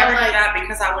 I would never do that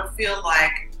because I would feel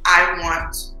like I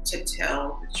want to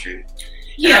tell the truth.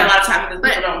 Yeah, and a lot of times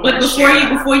people don't. But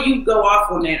before you go off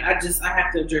on that, I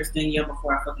have to address Danielle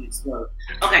before I fucking explode.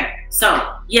 Okay,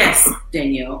 so yes,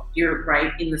 Danielle, you're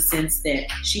right in the sense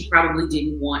that she probably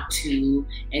didn't want to,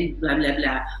 and blah blah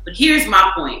blah. But here's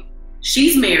my point: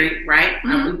 she's married, right?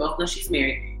 We both know she's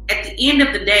married. At the end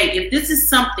of the day, if this is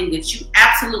something that you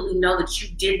absolutely know that you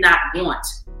did not want,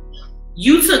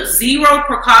 you took zero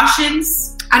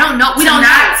precautions. I don't know. We don't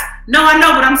know. No, I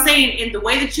know, but I'm saying in the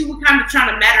way that you were kind of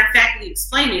trying to matter-of-factly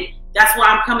explain it, that's why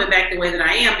I'm coming back the way that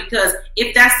I am. Because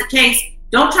if that's the case,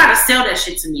 don't try to sell that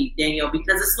shit to me, Danielle.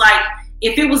 Because it's like,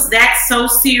 if it was that so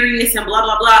serious and blah,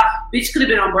 blah, blah, bitch could have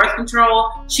been on birth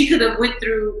control. She could have went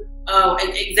through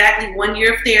exactly 1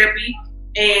 year of therapy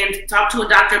and talked to a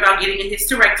doctor about getting a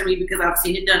hysterectomy, because I've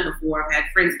seen it done before. I've had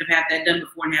friends that have had that done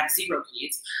before and have 0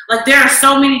 kids. Like, there are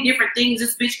so many different things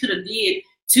this bitch could have did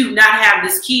to not have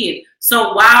this kid.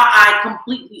 So while I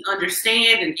completely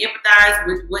understand and empathize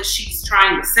with what she's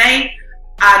trying to say,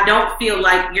 I don't feel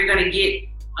like you're going to get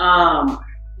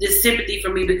this sympathy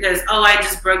from me because, I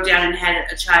just broke down and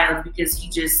had a child because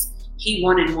he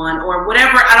wanted one or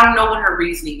whatever. I don't know what her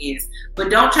reasoning is. But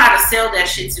don't try to sell that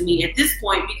shit to me at this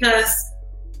point, because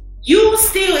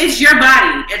it's your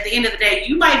body at the end of the day.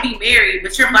 You might be married,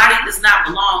 but your body does not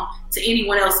belong to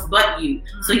anyone else but you.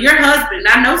 So your husband,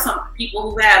 I know some people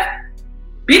who have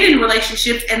been in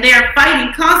relationships and they're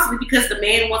fighting constantly because the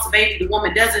man wants a baby, the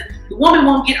woman doesn't. The woman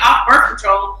won't get off birth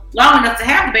control long enough to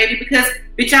have the baby because,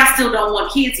 bitch, I still don't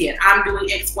want kids yet. I'm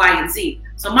doing X, Y, and Z.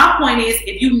 So my point is,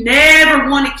 if you never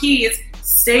wanted kids,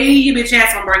 stay your bitch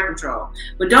ass on birth control.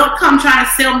 But don't come trying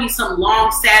to sell me some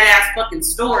long, sad ass fucking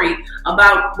story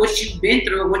about what you've been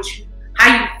through or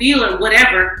how you feel or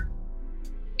whatever.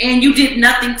 And you did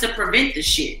nothing to prevent the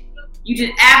shit. You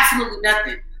did absolutely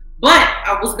nothing. But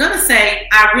I was going to say,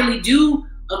 I really do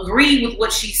agree with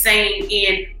what she's saying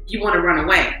in you want to run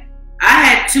away. I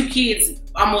had 2 kids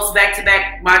almost back to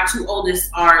back. My 2 oldest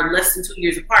are less than 2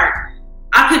 years apart.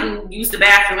 I couldn't use the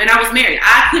bathroom, and I was married.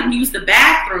 I couldn't use the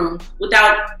bathroom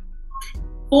without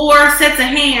 4 sets of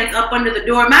hands up under the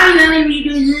door. Driving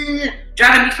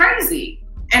me crazy.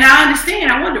 And I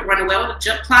understand. I wanted to run away. I wanted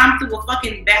to climb through a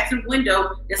fucking bathroom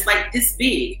window that's like this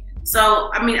big. So,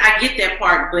 I mean, I get that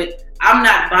part, but I'm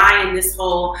not buying this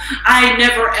whole, I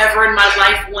never ever in my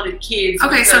life wanted kids.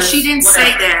 Okay, so she didn't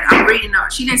say that. I'm reading up.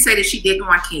 She didn't say that she didn't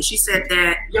want kids. She said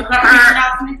that.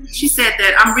 She said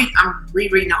that. I'm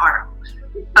rereading the article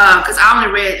because I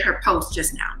only read her post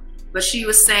just now. But she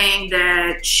was saying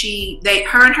that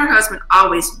her and her husband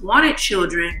always wanted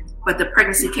children, but the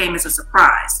pregnancy came as a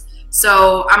surprise.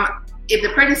 So if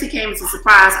the pregnancy came as a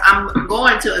surprise, I'm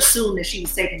going to assume that she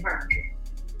was taking birth.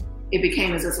 It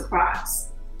became as a surprise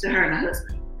to her and her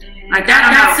husband. Like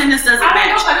that sentence doesn't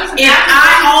match. If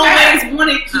I always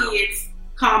wanted kids,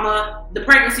 the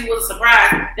pregnancy was a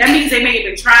surprise, that means they may have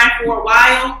been trying for a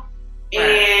while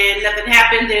and nothing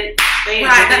happened. And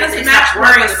that doesn't match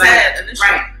what was said initially.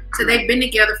 Right. So they've been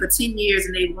together for 10 years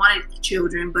and they wanted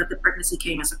children, but the pregnancy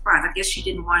came as a surprise. I guess she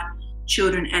didn't want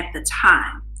children at the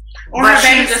time. Or her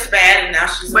baby just bad and now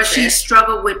she's But she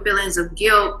struggled with feelings of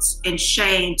guilt and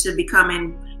shame to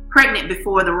becoming pregnant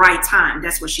before the right time.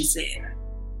 That's what she said.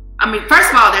 I mean,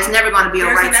 first of all, there's never going to be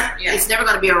it's never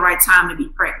going to be a right time to be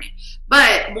pregnant.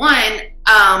 But a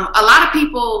lot of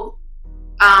people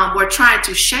were trying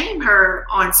to shame her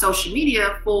on social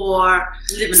media for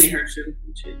living in her truth.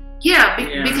 Yeah,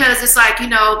 because it's like,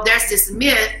 there's this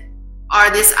myth or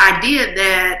this idea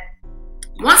that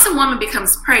once a woman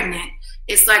becomes pregnant,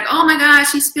 it's like, oh my God,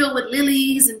 she's filled with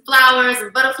lilies and flowers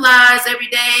and butterflies every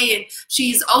day. And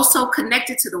she's also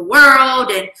connected to the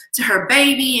world and to her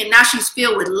baby. And now she's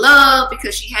filled with love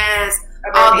because she has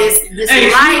all this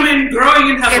life. Growing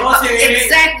in her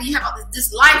exactly. You have all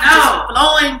this life just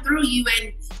flowing through you.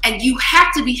 And you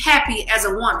have to be happy as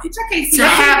a woman. Bitch, I can't see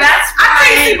I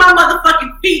can't see my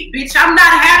motherfucking feet, bitch. I'm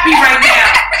not happy right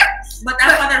now. But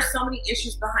that's why there's so many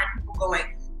issues behind people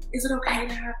going, is it okay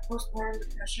to have postpartum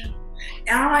depression? And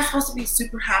am I supposed to be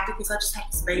super happy because I just had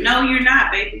this baby? No, you're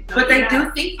not, baby. No, but they do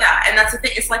think that. And that's the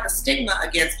thing. It's like a stigma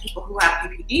against people who have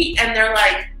PPD. And they're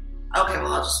like, okay,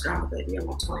 well, I'll just grab the baby. I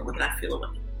won't tell anyone that I feel it.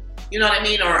 You know what I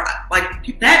mean? Or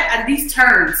like that. These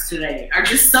terms today are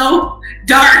just so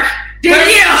dark. But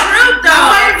it's the truth,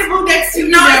 though. It's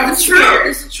the truth.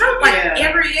 It's the truth. Like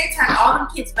Amber Yates had all them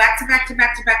kids back to back to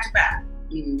back to back to back.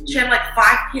 Mm-hmm. She had like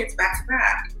 5 kids back to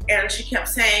back. And she kept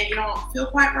saying, you don't feel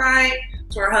quite right.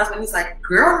 To her husband, he's like,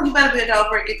 girl, you better bend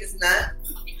over and get this nut.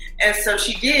 And so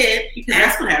she did. Because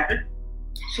that's what happened.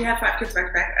 She had 5 kids back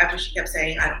to back after she kept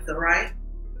saying, I don't feel right.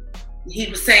 He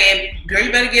was saying, girl,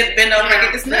 you better bend over and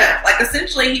get this nut. Like,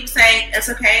 essentially, he was saying, it's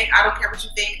okay. I don't care what you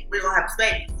think. We're going to have this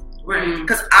baby. Right.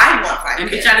 Because I want 5 kids. And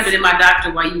bitch, I'd have been in my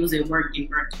doctor while you was at work getting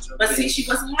birth control. But see, she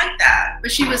wasn't like that.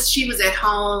 But she was at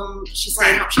home. She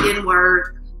stayed home. She didn't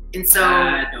work. And so,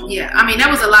 yeah. I mean, there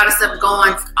was a lot of stuff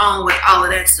going on with all of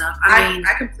that stuff. I mean,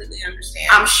 I completely understand.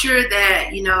 I'm sure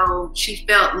that, you know, she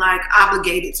felt like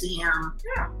obligated to him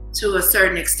to a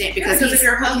certain extent. Because if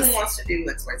your husband wants to do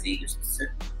XYZ, you're supposed to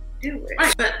do it.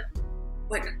 Right. But,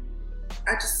 like,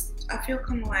 I feel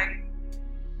kind of like,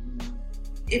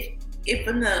 if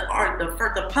in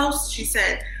the post she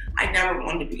said, I never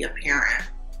wanted to be a parent.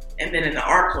 And then in the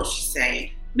article she's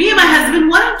saying, me and my husband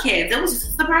wanted kids. That was just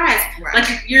a surprise. Right.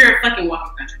 Like, you're a fucking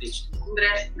walking contradiction.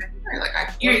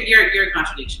 You're a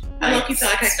contradiction. I look, you feel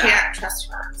like I can't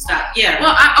trust her. Stop. Yeah.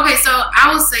 Well, okay, so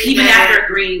I will say even after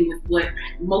agreeing with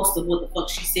most of what the fuck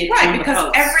she said. Right,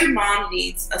 because every mom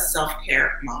needs a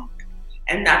self-care moment.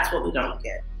 And that's what we don't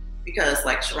get. Because,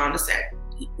 like Sharonda said,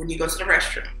 when you go to the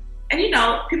restroom, and you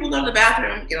know, people go to the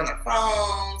bathroom, get on their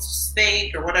phones,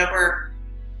 think, or whatever.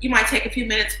 You might take a few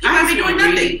minutes. You might be doing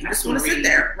nothing. You just want to sit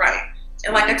there. Right.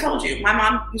 And like I told you, my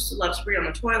mom used to love to read on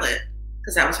the toilet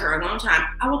because that was her alone time.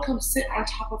 I would come sit on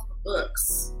top of her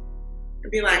books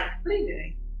and be like, what are you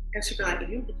doing? And she'd be like,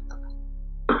 you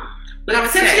But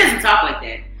except she doesn't talk like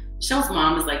that. Michelle's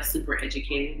mom is like super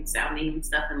educated and sounding and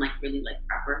stuff and like really like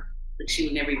proper. Like she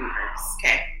would never even curse.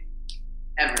 Okay.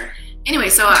 Ever. Anyway,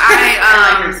 so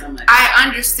I like her so much. I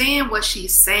understand what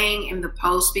she's saying in the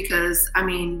post because I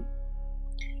mean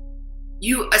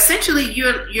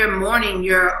you're mourning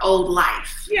your old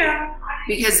life. Yeah.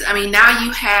 Because I mean now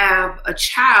you have a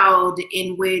child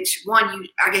in which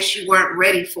I guess you weren't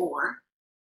ready for.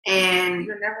 And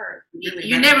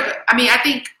you never I mean I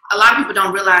think a lot of people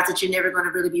don't realize that you're never going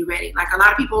to really be ready. Like a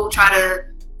lot of people try to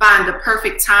find the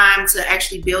perfect time to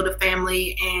actually build a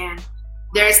family and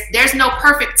there's no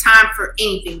perfect time for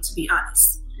anything, to be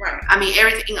honest. Right. I mean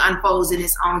everything unfolds in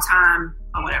its own time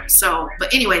or whatever. So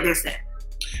but anyway there's that.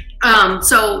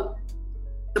 So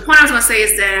the point I was going to say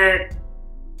is that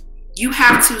you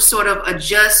have to sort of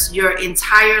adjust your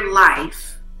entire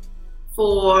life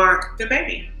for the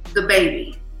baby,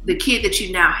 the kid that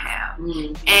you now have.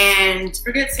 Mm-hmm. And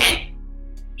forget sleep.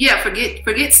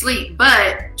 Forget sleep.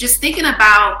 But just thinking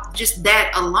about just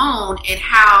that alone and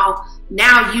how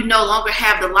now you no longer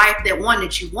have the life that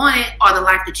you wanted or the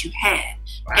life that you had.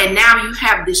 Right. And now you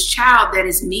have this child that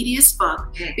is needy as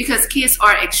fuck because kids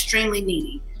are extremely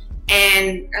needy.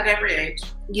 And at every age.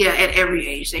 Yeah, at every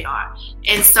age they are.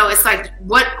 And so it's like,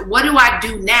 what do I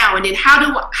do now? And then how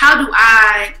do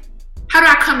I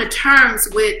come to terms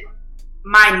with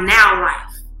my now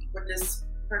life? With this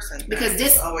person. Because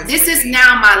this is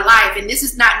now my life, and this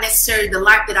is not necessarily the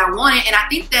life that I wanted. And I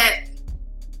think that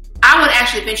I would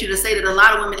actually venture to say that a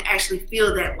lot of women actually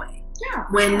feel that way. Yeah.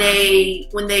 When they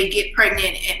get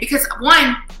pregnant, and because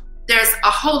one, there's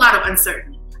a whole lot of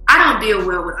uncertainty. I don't deal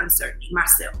well with uncertainty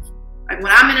myself. Like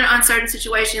when I'm in an uncertain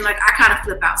situation, like I kind of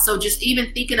flip out. So just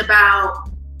even thinking about,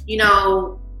 you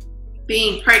know,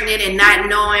 being pregnant and not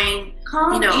knowing,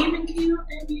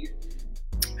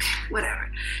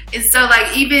 whatever. And so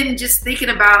like even just thinking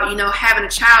about, you know, having a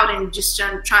child and just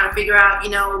trying to figure out, you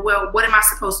know, well, what am I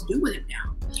supposed to do with him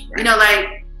now? Right. You know,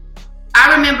 like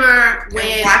I remember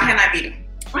when. Why can't I beat him?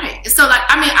 Right. And so like,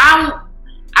 I mean,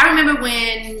 I remember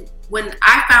when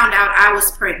I found out I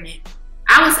was pregnant,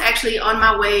 I was actually on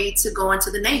my way to go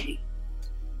into the Navy.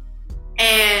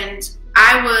 And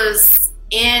I was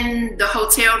in the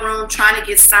hotel room trying to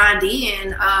get signed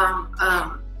in.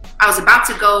 I was about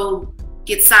to go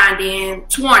get signed in,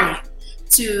 sworn in,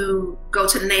 to go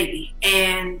to the Navy.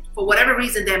 And for whatever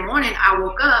reason that morning, I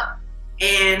woke up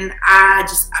and I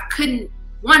could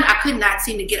not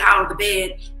seem to get out of the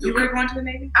bed. You were going to the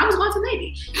Navy? I was going to the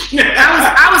Navy.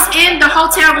 I was in the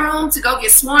hotel room to go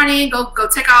get sworn in, go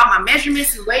take all my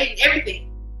measurements and weight and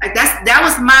everything. Like that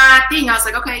was my thing. I was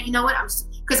like, okay, you know what?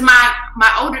 Because my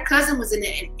older cousin was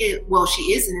she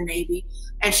is in the Navy,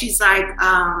 and she's like,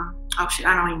 oh shit,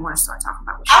 I don't even want to start talking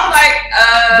about what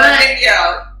she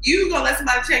you gonna let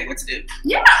somebody tell you what to do?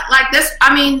 Yeah, like this.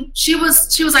 I mean, she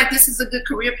was like, this is a good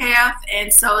career path,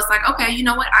 and so it's like, okay, you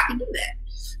know what? I can do that.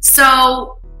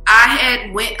 So I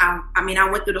went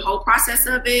through the whole process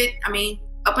of it. I mean,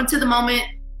 up until the moment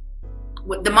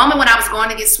when I was going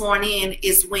to get sworn in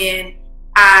is when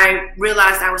I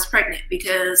realized I was pregnant,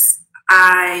 because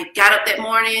I got up that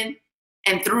morning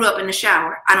and threw up in the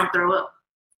shower. I don't throw up.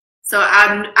 So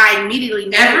I immediately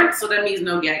knew. Ever? So that means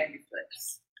no gag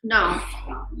reflex. No.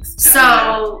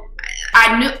 So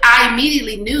I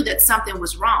immediately knew that something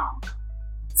was wrong.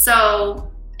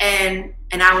 So, and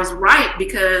I was right,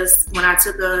 because when I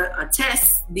took a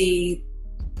test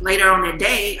later on that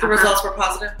day, the results were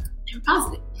positive. They were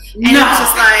positive. And it was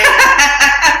just like,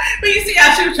 but you see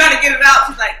how she was trying to get it out.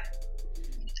 She's like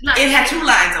it had 2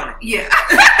 lines on it. Yeah.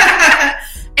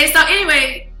 And so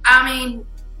anyway, I mean,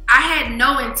 I had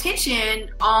no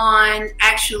intention on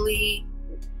actually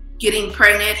getting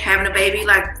pregnant, having a baby.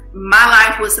 Like, my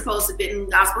life was supposed to be, I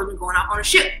was supposed to be going off on a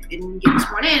ship and getting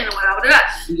sworn in and whatever.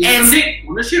 And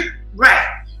on the ship. Right.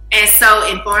 And so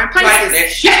in foreign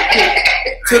places.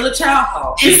 Right, to the child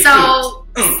hall. And so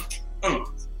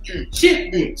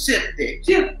ship it.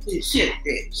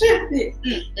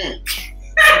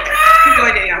 Keep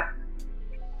going down.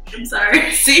 I'm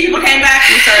sorry. See, people came back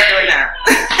and we started doing that.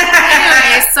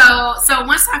 Anyway, so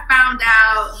once I found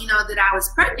out, that I was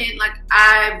pregnant, like,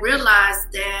 I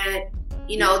realized that,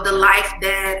 the life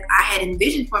that I had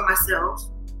envisioned for myself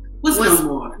was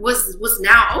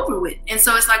now over with. And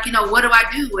so it's like, what do I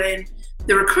do? And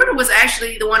the recruiter was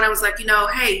actually the one that was like,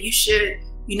 hey, you should,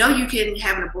 you can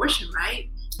have an abortion, right?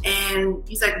 And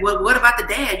he's like, well, what about the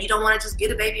dad? You don't want to just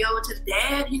get a baby over to the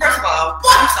dad? First of all,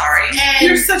 I'm sorry.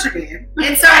 You're such a man.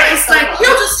 And so it's like,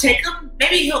 he'll just take him.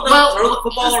 Maybe he'll throw the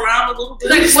football around a little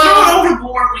bit. Like, throw it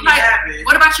overboard when you have it.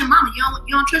 What about your mama?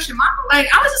 You don't trust your mama? Like,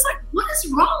 I was just like, what is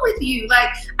wrong with you?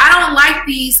 Like, I don't like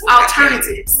these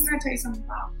alternatives. I'm going to tell you something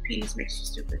about penis makes you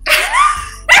stupid.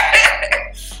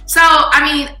 So, I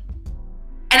mean,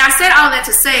 and I said all that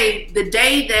to say, the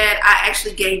day that I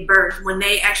actually gave birth, when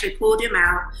they actually pulled him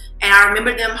out, and I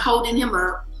remember them holding him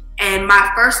up, and my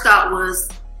first thought was,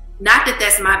 not that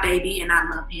that's my baby and I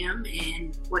love him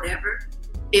and whatever.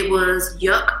 It was,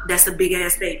 yuck, that's a big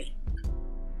ass baby.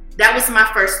 That was my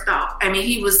first thought. I mean,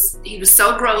 he was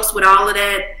so gross with all of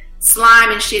that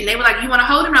slime and shit. And they were like, you want to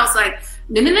hold him? And I was like,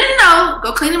 no.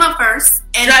 Go clean him up first.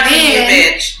 And Judging you,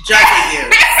 bitch. Judging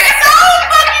you.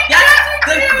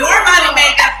 Your body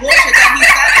made that bullshit that he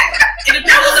said. And if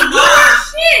that was a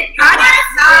bullshit,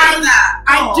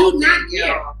 I do not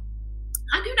care.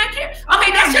 I do not care.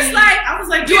 Okay, that's just like, I was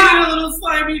like, do a little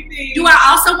slimy thing. Do I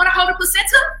also want to hold a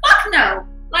placenta? Fuck no.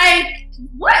 Like,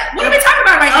 what? What are we talking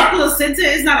about right now? A placenta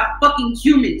is not a fucking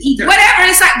human either. Whatever.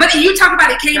 It's like, but you talk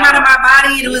about it came out of my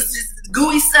body and it was just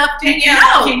gooey stuff. Can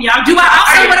y'all do I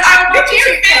also want to hold a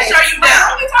period pads? Are you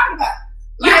down? What are you talking about?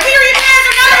 Your period pads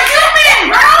are not a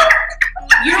human, bro.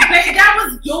 That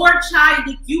was your child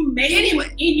that you made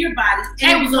in your body,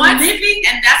 and it was a living,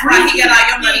 and that's why he got all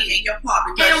your money in your paw.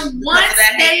 And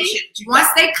once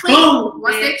they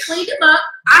cleaned him up,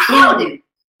 I held him.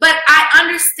 But I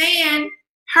understand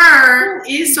her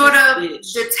sort of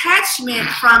detachment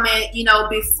from it,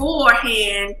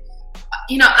 beforehand.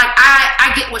 Like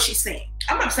I get what she's saying.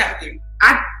 I'm upset with you.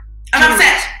 I'm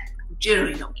upset.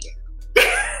 Generally don't care.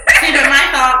 See, but my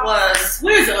thought was,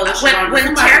 where's the other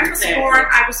when Terrence was born,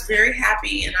 I was very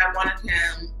happy and I wanted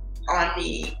him on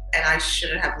me, and I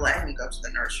shouldn't have let him go to the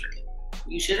nursery.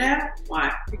 You should have?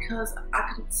 Why? Because I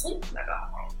couldn't sleep when I got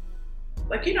home.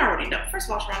 Like, you already know. First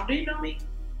of all, Sharon, do you know me?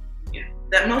 Yeah.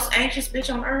 That most anxious bitch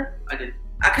on earth? I did.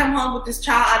 I come home with this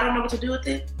child, I don't know what to do with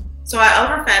it. So I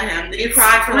overfed him. Then he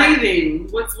cried for breathing.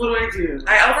 What do I do?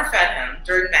 I overfed him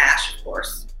during MASH, of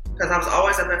course, because I was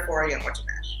always up at 4 a.m. watching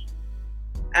MASH.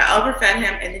 I overfed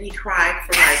him, and then he cried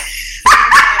for like.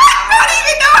 I don't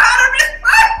even know how to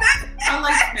respond. I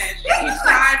like MASH. He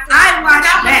cried for. I watched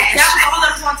MASH. That was all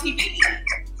that was on TV.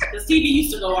 The TV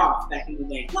used to go off back in the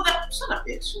day. Well, shut up,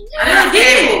 bitch. I didn't have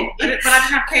cable. But I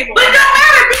didn't have cable. But it don't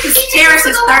matter because Terrence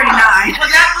is 39. Well,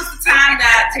 that was the time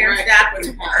that Terrence's dad went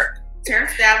to work.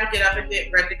 Terrence's dad would get up and get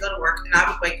ready to go to work, and I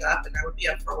would wake up, and I would be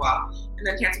up for a while, and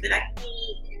then Terrence would be like,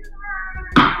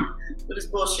 with his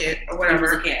bullshit or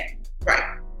whatever. Okay.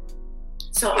 Right.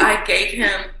 So I gave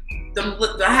him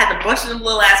I had a bunch of them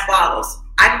little ass bottles.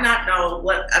 I did not know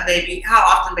how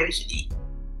often baby should eat.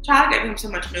 Child gave him so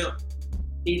much milk.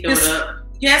 He threw it up.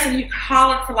 Yes, and he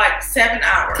hollered for like 7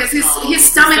 hours. Because his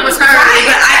stomach was hurting. Right,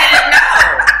 but I didn't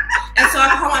know. And so I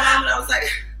called my mom and I was like,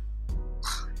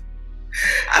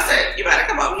 I said, you better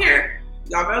come over here.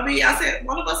 Y'all know me? I said,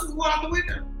 one of us is going out the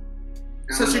window.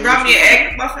 So she brought me an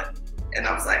egg muffin, and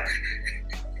I was like,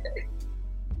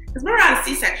 because remember I had a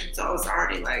C-section, so I was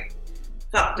already like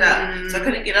fucked up, so I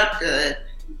couldn't get up good,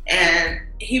 and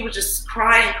he was just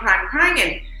crying,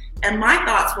 and my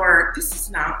thoughts were, this is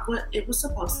not what it was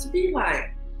supposed to be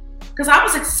like, because I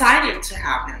was excited to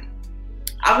have him.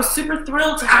 I was super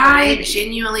thrilled to have him. I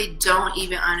genuinely don't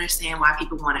even understand why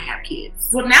people want to have kids.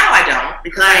 Well, now I don't,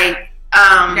 because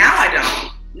now I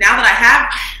don't. Now that I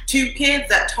have 2 kids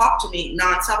that talk to me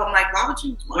nonstop. I'm like, why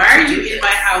are you in my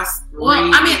house? Well,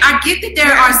 I mean, I get that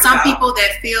there are some people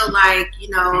that feel like, you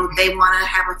know, they want to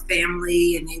have a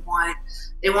family and they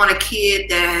want a kid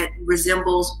that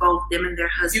resembles both them and their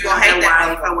husband or their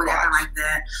wife or whatever like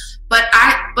that.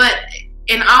 But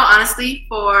in all honesty,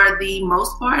 for the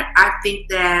most part, I think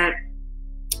that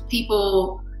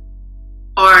people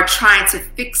are trying to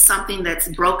fix something that's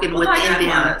broken within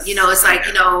them. You know, it's like,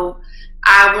 you know,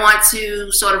 I want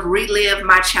to sort of relive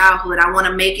my childhood. I want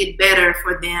to make it better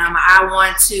for them. I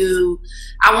want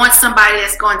somebody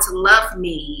that's going to love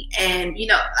me. And, you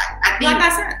know, I think, like I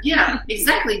said. Yeah,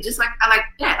 exactly. Just like I like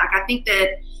that. Like, I think that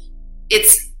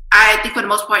I think for the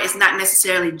most part, it's not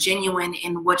necessarily genuine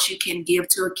in what you can give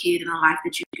to a kid in a life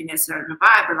that you can necessarily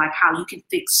provide, but like how you can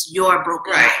fix your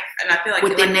broken life. And I feel like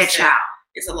within that child.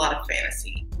 It's a lot of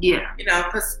fantasy. Yeah. You know,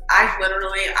 because I would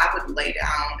lay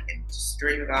down and just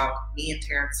dream about me and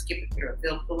Terrence skipping through a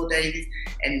field full of daisies.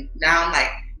 And now I'm like,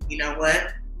 you know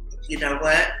what?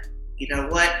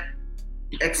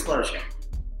 Explosion.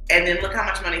 And then look how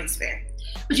much money he spent.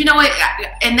 But you know what?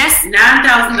 And that's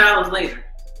 $9,000 later.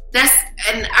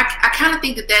 And I kind of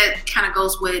think that kind of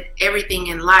goes with everything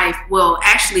in life. Well,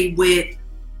 actually,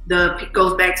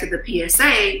 goes back to the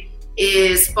PSA,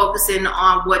 is focusing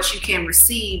on what you can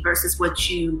receive versus what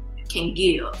you can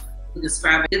give.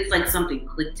 Describe it. It's like something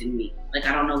clicked in me. Like,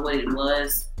 I don't know what it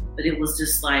was, but it was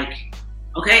just like,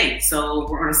 okay, so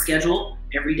we're on a schedule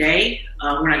every day.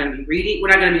 We're not going to be reading. We're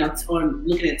not going to be on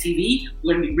looking at TV.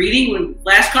 We're going to be reading. We're going to be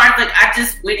flashcards. Like, I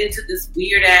just went into this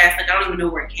weird ass, like, I don't even know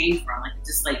where it came from. Like,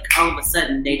 just like all of a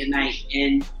sudden, day to night.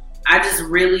 And I just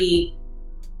really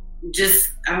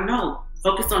I don't know,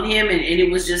 focused on him. And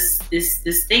it was just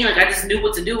this thing. Like, I just knew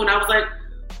what to do. And I was like,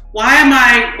 why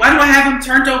do I have him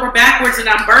turned over backwards and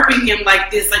I'm burping him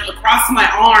like this, like across my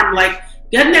arm? Like,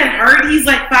 doesn't that hurt? He's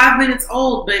like 5 minutes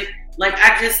old, but like,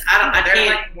 I can't.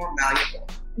 Like more valuable.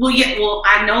 Well, yeah,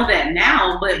 I know that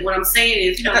now, but what I'm saying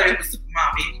is, you know, you were super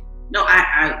mom, baby. No,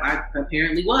 I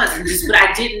apparently was, but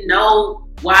I didn't know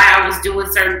why I was doing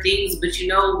certain things. But you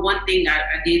know, one thing I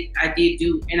did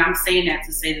do, and I'm saying that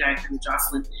to say that I agree with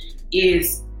Jocelyn,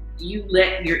 is you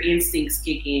let your instincts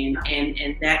kick in,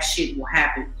 and that shit will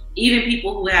happen. Even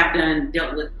people who have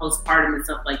dealt with postpartum and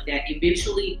stuff like that,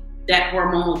 eventually that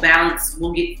hormonal balance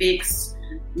will get fixed.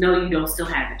 No, you don't still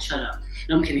have it. Shut up.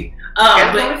 No, I'm kidding.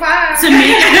 But only 5. To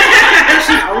me,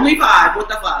 she's only 5. What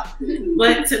the fuck?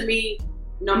 But to me,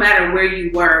 no matter where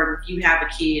you were, if you have a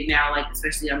kid now, like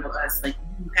especially under us, like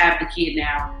you have the kid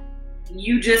now,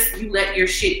 you let your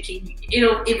shit.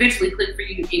 It'll eventually click for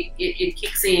you. It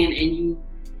kicks in, and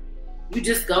you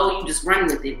just go. You just run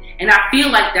with it. And I feel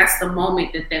like that's the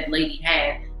moment that lady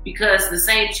had, because the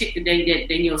same chick that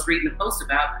Danielle's reading a post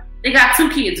about, they got 2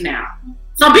 kids now.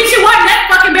 So bitch, it wasn't that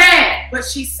fucking bad. But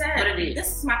she said,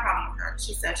 this is my problem with her.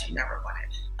 She said she never wanted.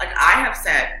 Like, I have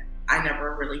said, I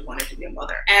never really wanted to be a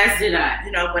mother. As did I.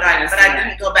 You know, but I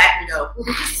didn't go back and go, well,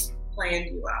 we just planned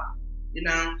you out. You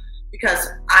know? Because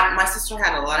my sister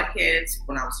had a lot of kids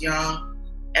when I was young,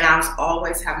 and I was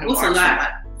always having to watch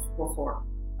somebody. 4.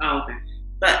 Oh, okay.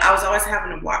 But I was always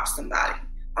having to watch somebody.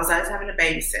 I was always having to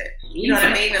babysit. You know what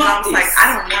I mean? And I was like,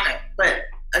 I don't want it. But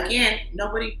again,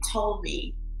 nobody told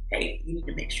me, hey, you need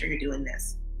to make sure you're doing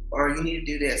this, or you need to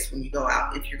do this when you go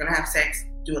out. If you're going to have sex,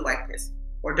 do it like this,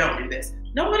 or don't do this.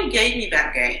 Nobody gave me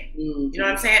that game. Mm-hmm. You know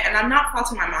what I'm saying? And I'm not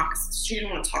faulting my mom because she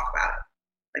didn't want to talk about it.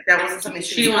 Like, that wasn't something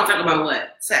she didn't want to talk about.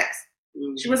 What? Sex.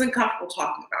 Mm-hmm. She wasn't comfortable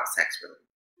talking about sex, really.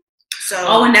 So.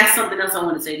 Oh, and that's something else I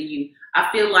want to say to you.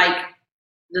 I feel like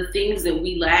the things that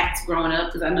we lacked growing up,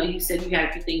 because I know you said you had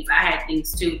a few things, I had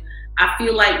things too. I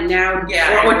feel like now,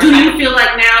 or do you feel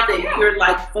like now that you're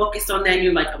like focused on that and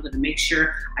you're like, I'm going to make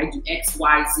sure I do X,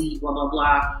 Y, Z, blah, blah,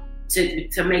 blah,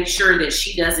 to make sure that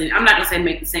she doesn't, I'm not going to say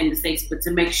make the same mistakes, but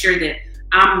to make sure that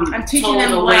I'm teaching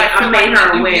them away. I'm making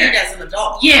her aware as an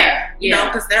adult. Yeah. You know,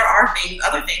 because there are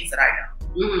other things that I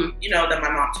know, mm-hmm. you know, that my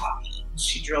mom taught me.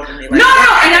 She drilled in me. Like, no,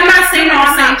 and I'm not saying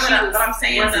but I'm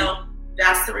saying though,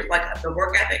 that's the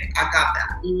work ethic. I got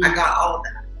that. Mm-hmm. I got all of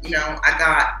that. You know,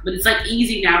 but it's like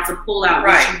easy now to pull out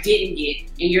what you didn't get,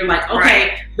 and you're like,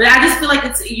 okay. But I just feel like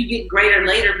you get greater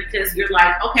later because you're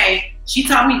like, okay, she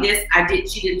taught me this,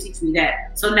 she didn't teach me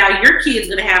that. So now your kid's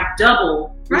gonna have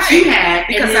double what you had,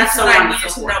 because that's what I needed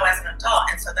to know as an adult,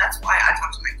 and so that's why I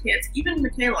talk to my kids. Even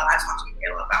Michaela, I talk to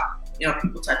Michaela about, you know,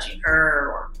 people touching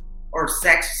her or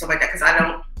sex or stuff like that, because I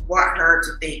don't want her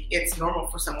to think it's normal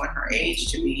for someone her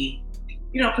age to be,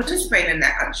 you know, participate in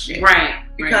that kind of shit. Right.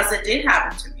 Because it did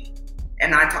happen to me.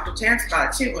 And I talked to Terrence about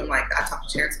it too. And like, I talked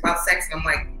to Terrence about sex, and I'm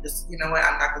like, just, you know what?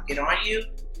 I'm not going to get on you.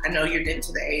 I know you're getting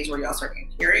to the age where y'all start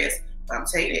getting curious, but I'm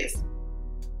saying this.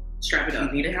 Strap it You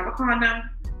up. need to have a condom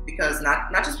because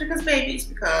not just because babies,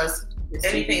 because It's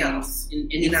anything too else. And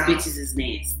these bitches is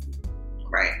nasty.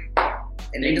 Right.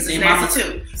 And niggas is They nasty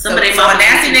mama- too. some of they so a mama-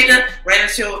 nasty nigga ran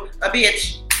into a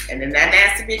bitch, and then that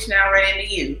nasty bitch now ran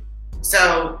into you.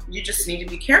 So you just need to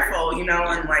be careful, you know.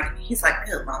 And like he's like,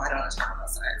 "Ew, Mom, I don't want to talk about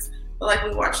sex." But like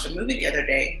we watched a movie the other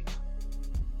day,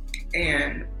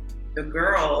 and the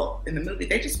girl in the movie,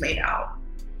 they just made out,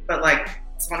 but like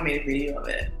someone made a video of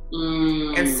it.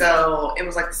 And so it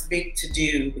was like this big to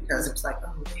do because it was like,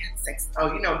 oh, they had sex.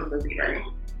 Oh, you know the movie, right?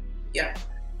 Yeah.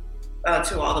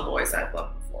 To All the Boys I've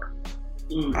Loved Before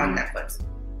on Netflix.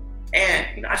 And,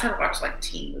 you know, I try to watch like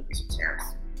teen movies with Terrence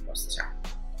most of the time.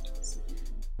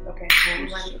 Okay.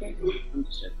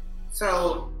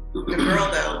 So the girl,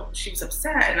 though, she was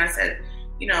upset. And I said,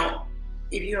 you know,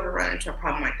 if you ever run into a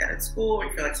problem like that at school, or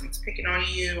you feel like someone's picking on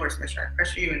you or someone's trying to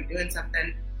pressure you and doing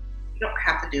something, you don't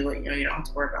have to do it. You know, you don't have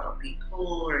to worry about being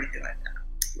cool or anything like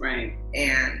that. Right.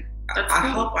 And I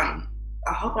hope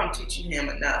I'm teaching him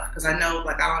enough, because I know,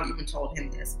 like, I don't even told him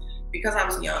this because I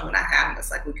was young when I had him. It's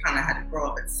like we kind of had to grow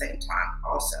up at the same time,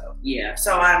 also. Yeah.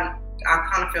 So I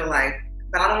kind of feel like,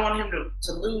 but I don't want him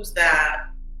to lose that,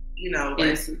 you know, like,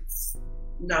 innocence.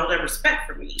 No, the respect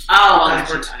for me. Oh,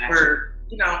 we're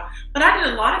you know. But I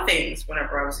did a lot of things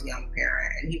whenever I was a young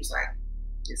parent, and he was like,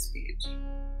 "This bitch."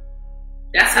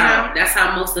 That's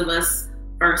how most of us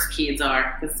first kids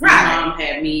are. Because my mom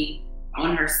had me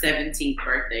on her 17th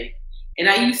birthday. And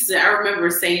I remember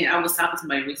saying, I was talking to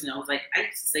somebody recently, I was like, I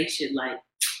used to say shit like,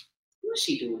 what's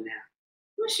she doing now?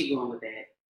 Where's she going with that?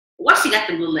 Why she got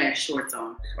the little ass shorts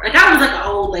on? Like, I was like an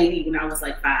old lady when I was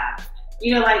like 5.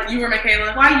 You know, like, you were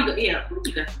Michaela, why you got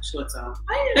the shorts on?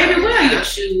 Baby, where are your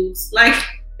shoes? Like,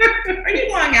 are you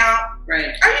going out?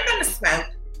 Right. Are you going to smoke?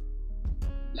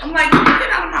 I'm like, get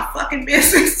out of my fucking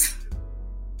business.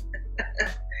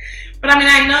 But I mean,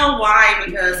 I know why,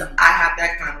 because I have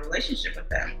that kind of relationship with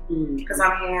them. Because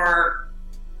I'm more...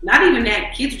 Not even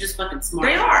that. Kids are just fucking smart.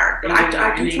 They are. But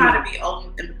I do try to be open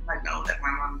with them because I know that my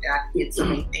mom and dad get so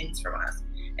many things from us.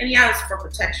 And yeah, it's for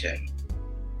protection.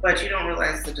 But you don't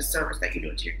realize the disservice that you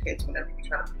do to your kids whenever you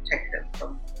try to protect them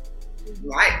from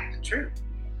life, the truth.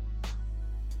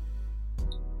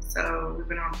 So we've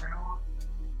been on for how long?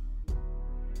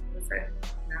 What's that?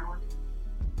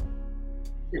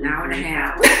 An hour and a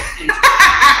half.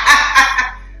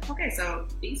 Okay, so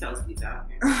these hoes be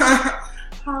talking.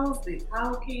 How's the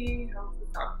talking?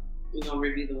 We're gonna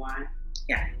review the wine.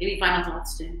 Yeah. Any final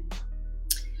thoughts, Jen?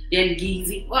 Then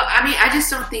Geezy. Well, I mean, I just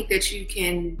don't think that you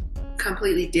can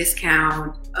completely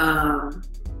discount a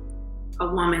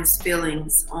woman's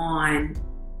feelings on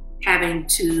having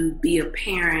to be a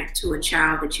parent to a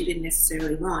child that you didn't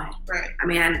necessarily want. Right. I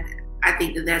mean, I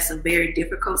think that that's a very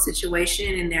difficult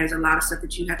situation, and there's a lot of stuff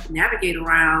that you have to navigate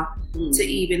around to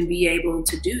even be able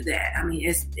to do that. I mean,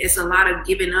 it's a lot of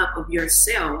giving up of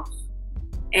yourself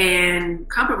and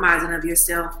compromising of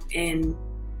yourself, and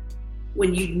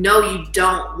when you know you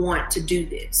don't want to do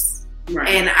this. Right.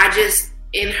 And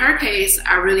in her case,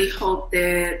 I really hope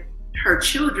that her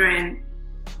children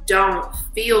don't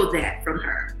feel that from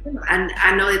her. And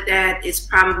I know that is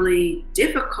probably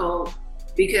difficult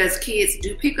because kids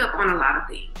do pick up on a lot of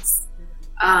things.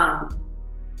 I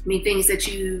mean, things that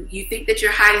you think that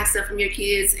you're hiding stuff from your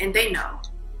kids, and they know.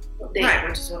 Right,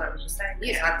 which is what I was just saying.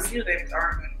 Yeah. I knew they was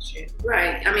arguing and shit.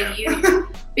 Right. I mean,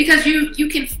 because you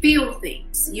can feel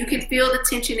things. You can feel the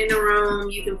tension in the room.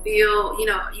 You can feel,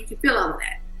 you can feel all of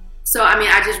that. So, I mean,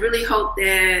 I just really hope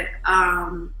that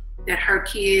that her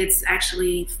kids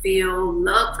actually feel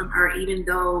love from her, even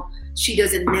though she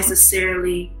doesn't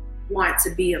necessarily want to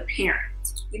be a parent.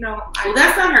 Well,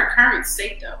 that's not her current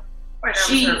state, though. Right,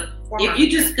 if you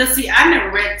just, because see, I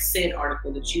never read said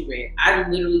article that you read. I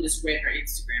literally just read her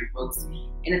Instagram post.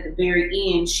 And at the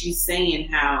very end, she's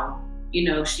saying how,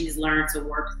 she's learned to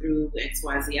work through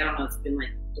XYZ. I don't know, it's been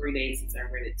like 3 days since I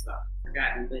read it, so I've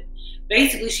forgotten. But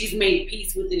basically, she's made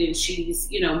peace with it, and she's,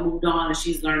 moved on, and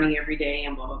she's learning every day,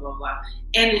 and blah, blah, blah, blah.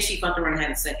 And then she fucked around and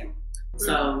had a second one.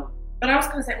 So. But I was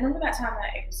going to say, remember that time that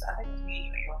I think it was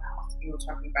me at your house, you were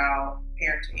talking about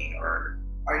parenting, or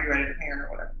are you ready to parent, or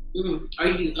whatever. Mm-hmm. Are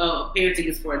you parenting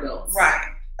is for adults?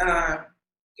 Right.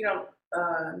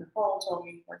 Nicole told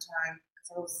me one time,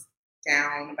 because I was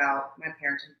down about my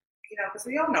parenting, because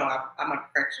we all know I'm a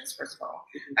perfectionist, first of all.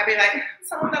 Mm-hmm. I'd be like,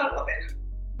 someone got a little bit.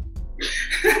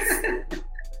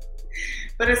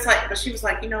 But she was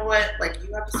like, you know what? Like,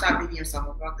 you have to stop beating yourself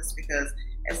up about this, because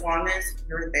as long as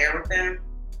you're there with them,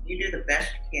 you do the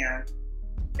best you can,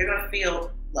 they're going to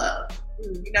feel love.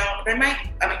 Mm-hmm.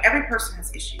 Every person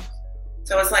has issues.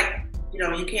 So it's like,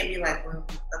 you can't be like, well,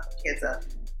 fuck the kids up.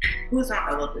 Who's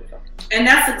not a little bit fucked? And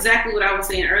that's exactly what I was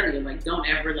saying earlier. Like, don't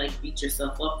ever like beat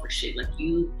yourself up for shit. Like, if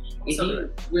you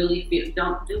really feel,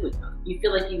 don't do it. You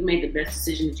feel like you've made the best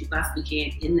decision that you possibly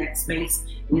can in that space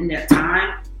and in that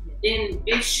time, then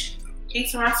bitch, que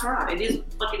sera, sera. It is what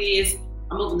the fuck it is.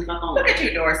 I'm moving the fuck on. Look at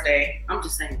you, Doris Day. I'm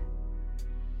just saying.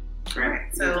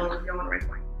 Alright, so you don't want to rate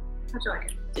point. How'd you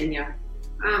like it? Danielle.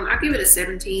 I give it a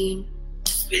 17.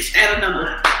 Bitch, add a number.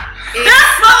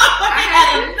 Motherfucker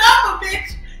had a number,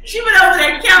 bitch. She went over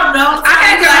there counting those.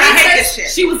 I hate this shit.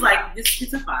 She was like, this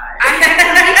is a 5. I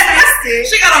had to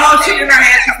She got a whole shit in her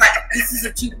hand. She's like, this is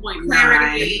a 2.9.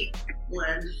 clarity.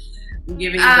 I'm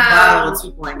giving you the bottle of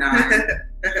 2.9.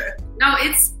 No,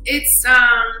 it's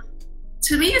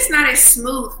to me it's not as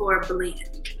smooth for a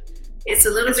blend. It's a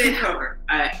little bit Kroger.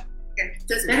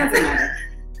 Doesn't That doesn't matter.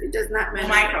 It does not matter.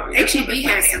 Micro. HEB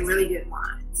has some really good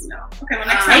wines. No. Okay, well,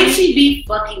 next time. HEB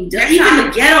fucking does. Even the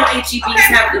ghetto HEBs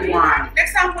have good wine.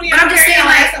 Next time when you But I'm just saying,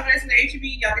 like, somewhere in the HEB,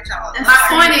 y'all get y'all. My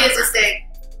point is that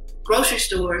grocery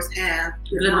stores have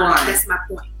Good wine. That's my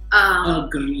point.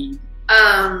 Agreed.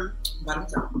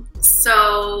 Bottoms up.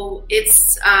 So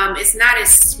it's not as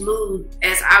smooth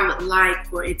as I would like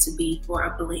for it to be for a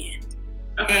blend.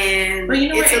 Okay. And But you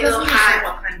know it's what? a little high.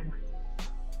 What kind of wine.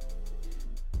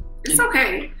 It's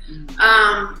okay.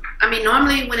 I mean,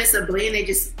 normally when it's a blend, they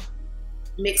just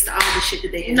mix all the shit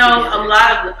that they have. No, together. a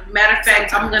lot of the, matter of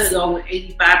fact, I'm gonna go with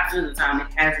 85% of the time it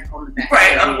has it on the back.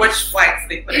 Right, of which whites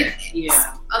they put in.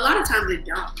 Yeah. A lot of times they don't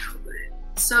know, but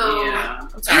so Yeah.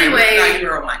 I'm sorry, Anyway.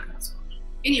 you're a wine connoisseur.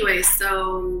 anyway,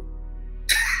 so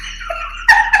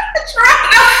Don't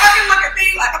fucking look at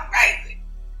me like I'm crazy.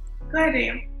 Go ahead,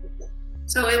 Dan.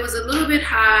 so it was a little bit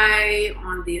high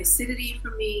on the acidity for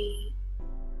me.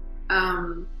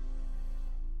 I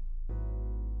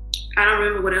don't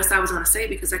remember what else I was going to say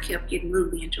because I kept getting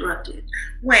rudely interrupted.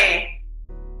 When?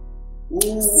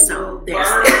 Ooh, So there's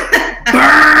burn.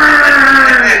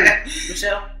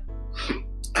 Michelle.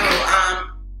 I'm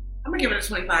gonna give it a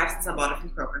 25 since I bought it from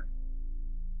Kroger.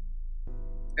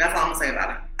 That's all I'm gonna say about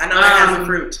it. I know it has a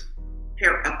fruit,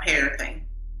 a pear thing.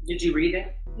 Did you read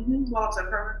it? While I was at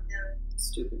Kroger, yeah.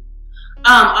 Stupid.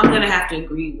 I'm gonna have to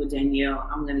agree with Danielle.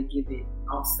 I'm gonna give it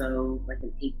also like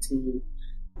an 18.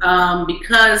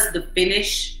 Because the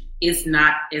finish is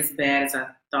not as bad as I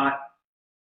thought.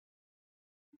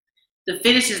 The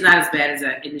finish is not as bad as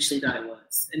I initially thought it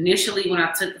was. Initially, when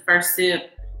I took the first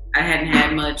sip, I hadn't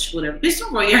had much. Whatever. Bitch,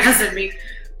 don't roll your eyes at me.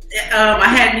 I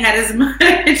hadn't had as much.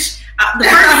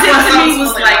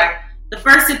 The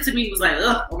first sip to me was like,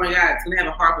 ugh, oh my god, it's gonna have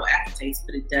a horrible aftertaste,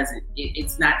 but it doesn't.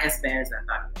 It's not as bad as I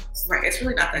thought it was. Right, it's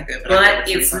really not that good. But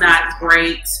it's not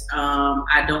great.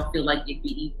 I don't feel like it'd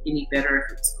be any better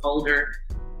if it's colder.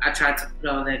 I tried to put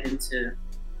all that into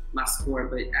my score,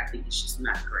 but I think it's just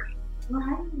not great.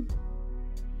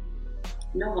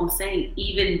 No, I'm saying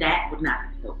even that would not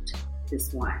have helped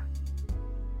this wine.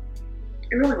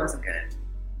 It really wasn't good.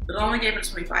 But I only gave it a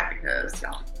 25 because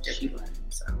y'all did you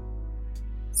so.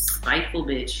 Spiteful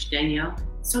bitch. Danielle?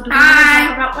 So do we want to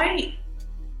talk about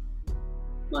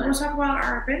What? Want to talk about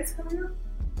our events coming up?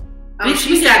 Bitch,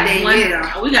 we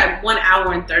got 1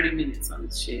 hour and 30 minutes on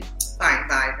this shit. Fine,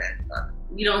 bye then.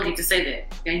 You don't get to say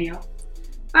that, Danielle.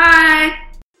 bye.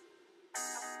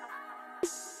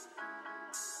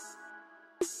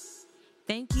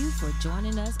 Thank you for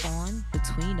joining us on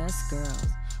Between Us Girls.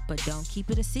 But don't keep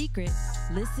it a secret.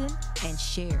 Listen and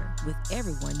share with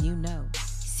everyone you know.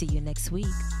 See you next week.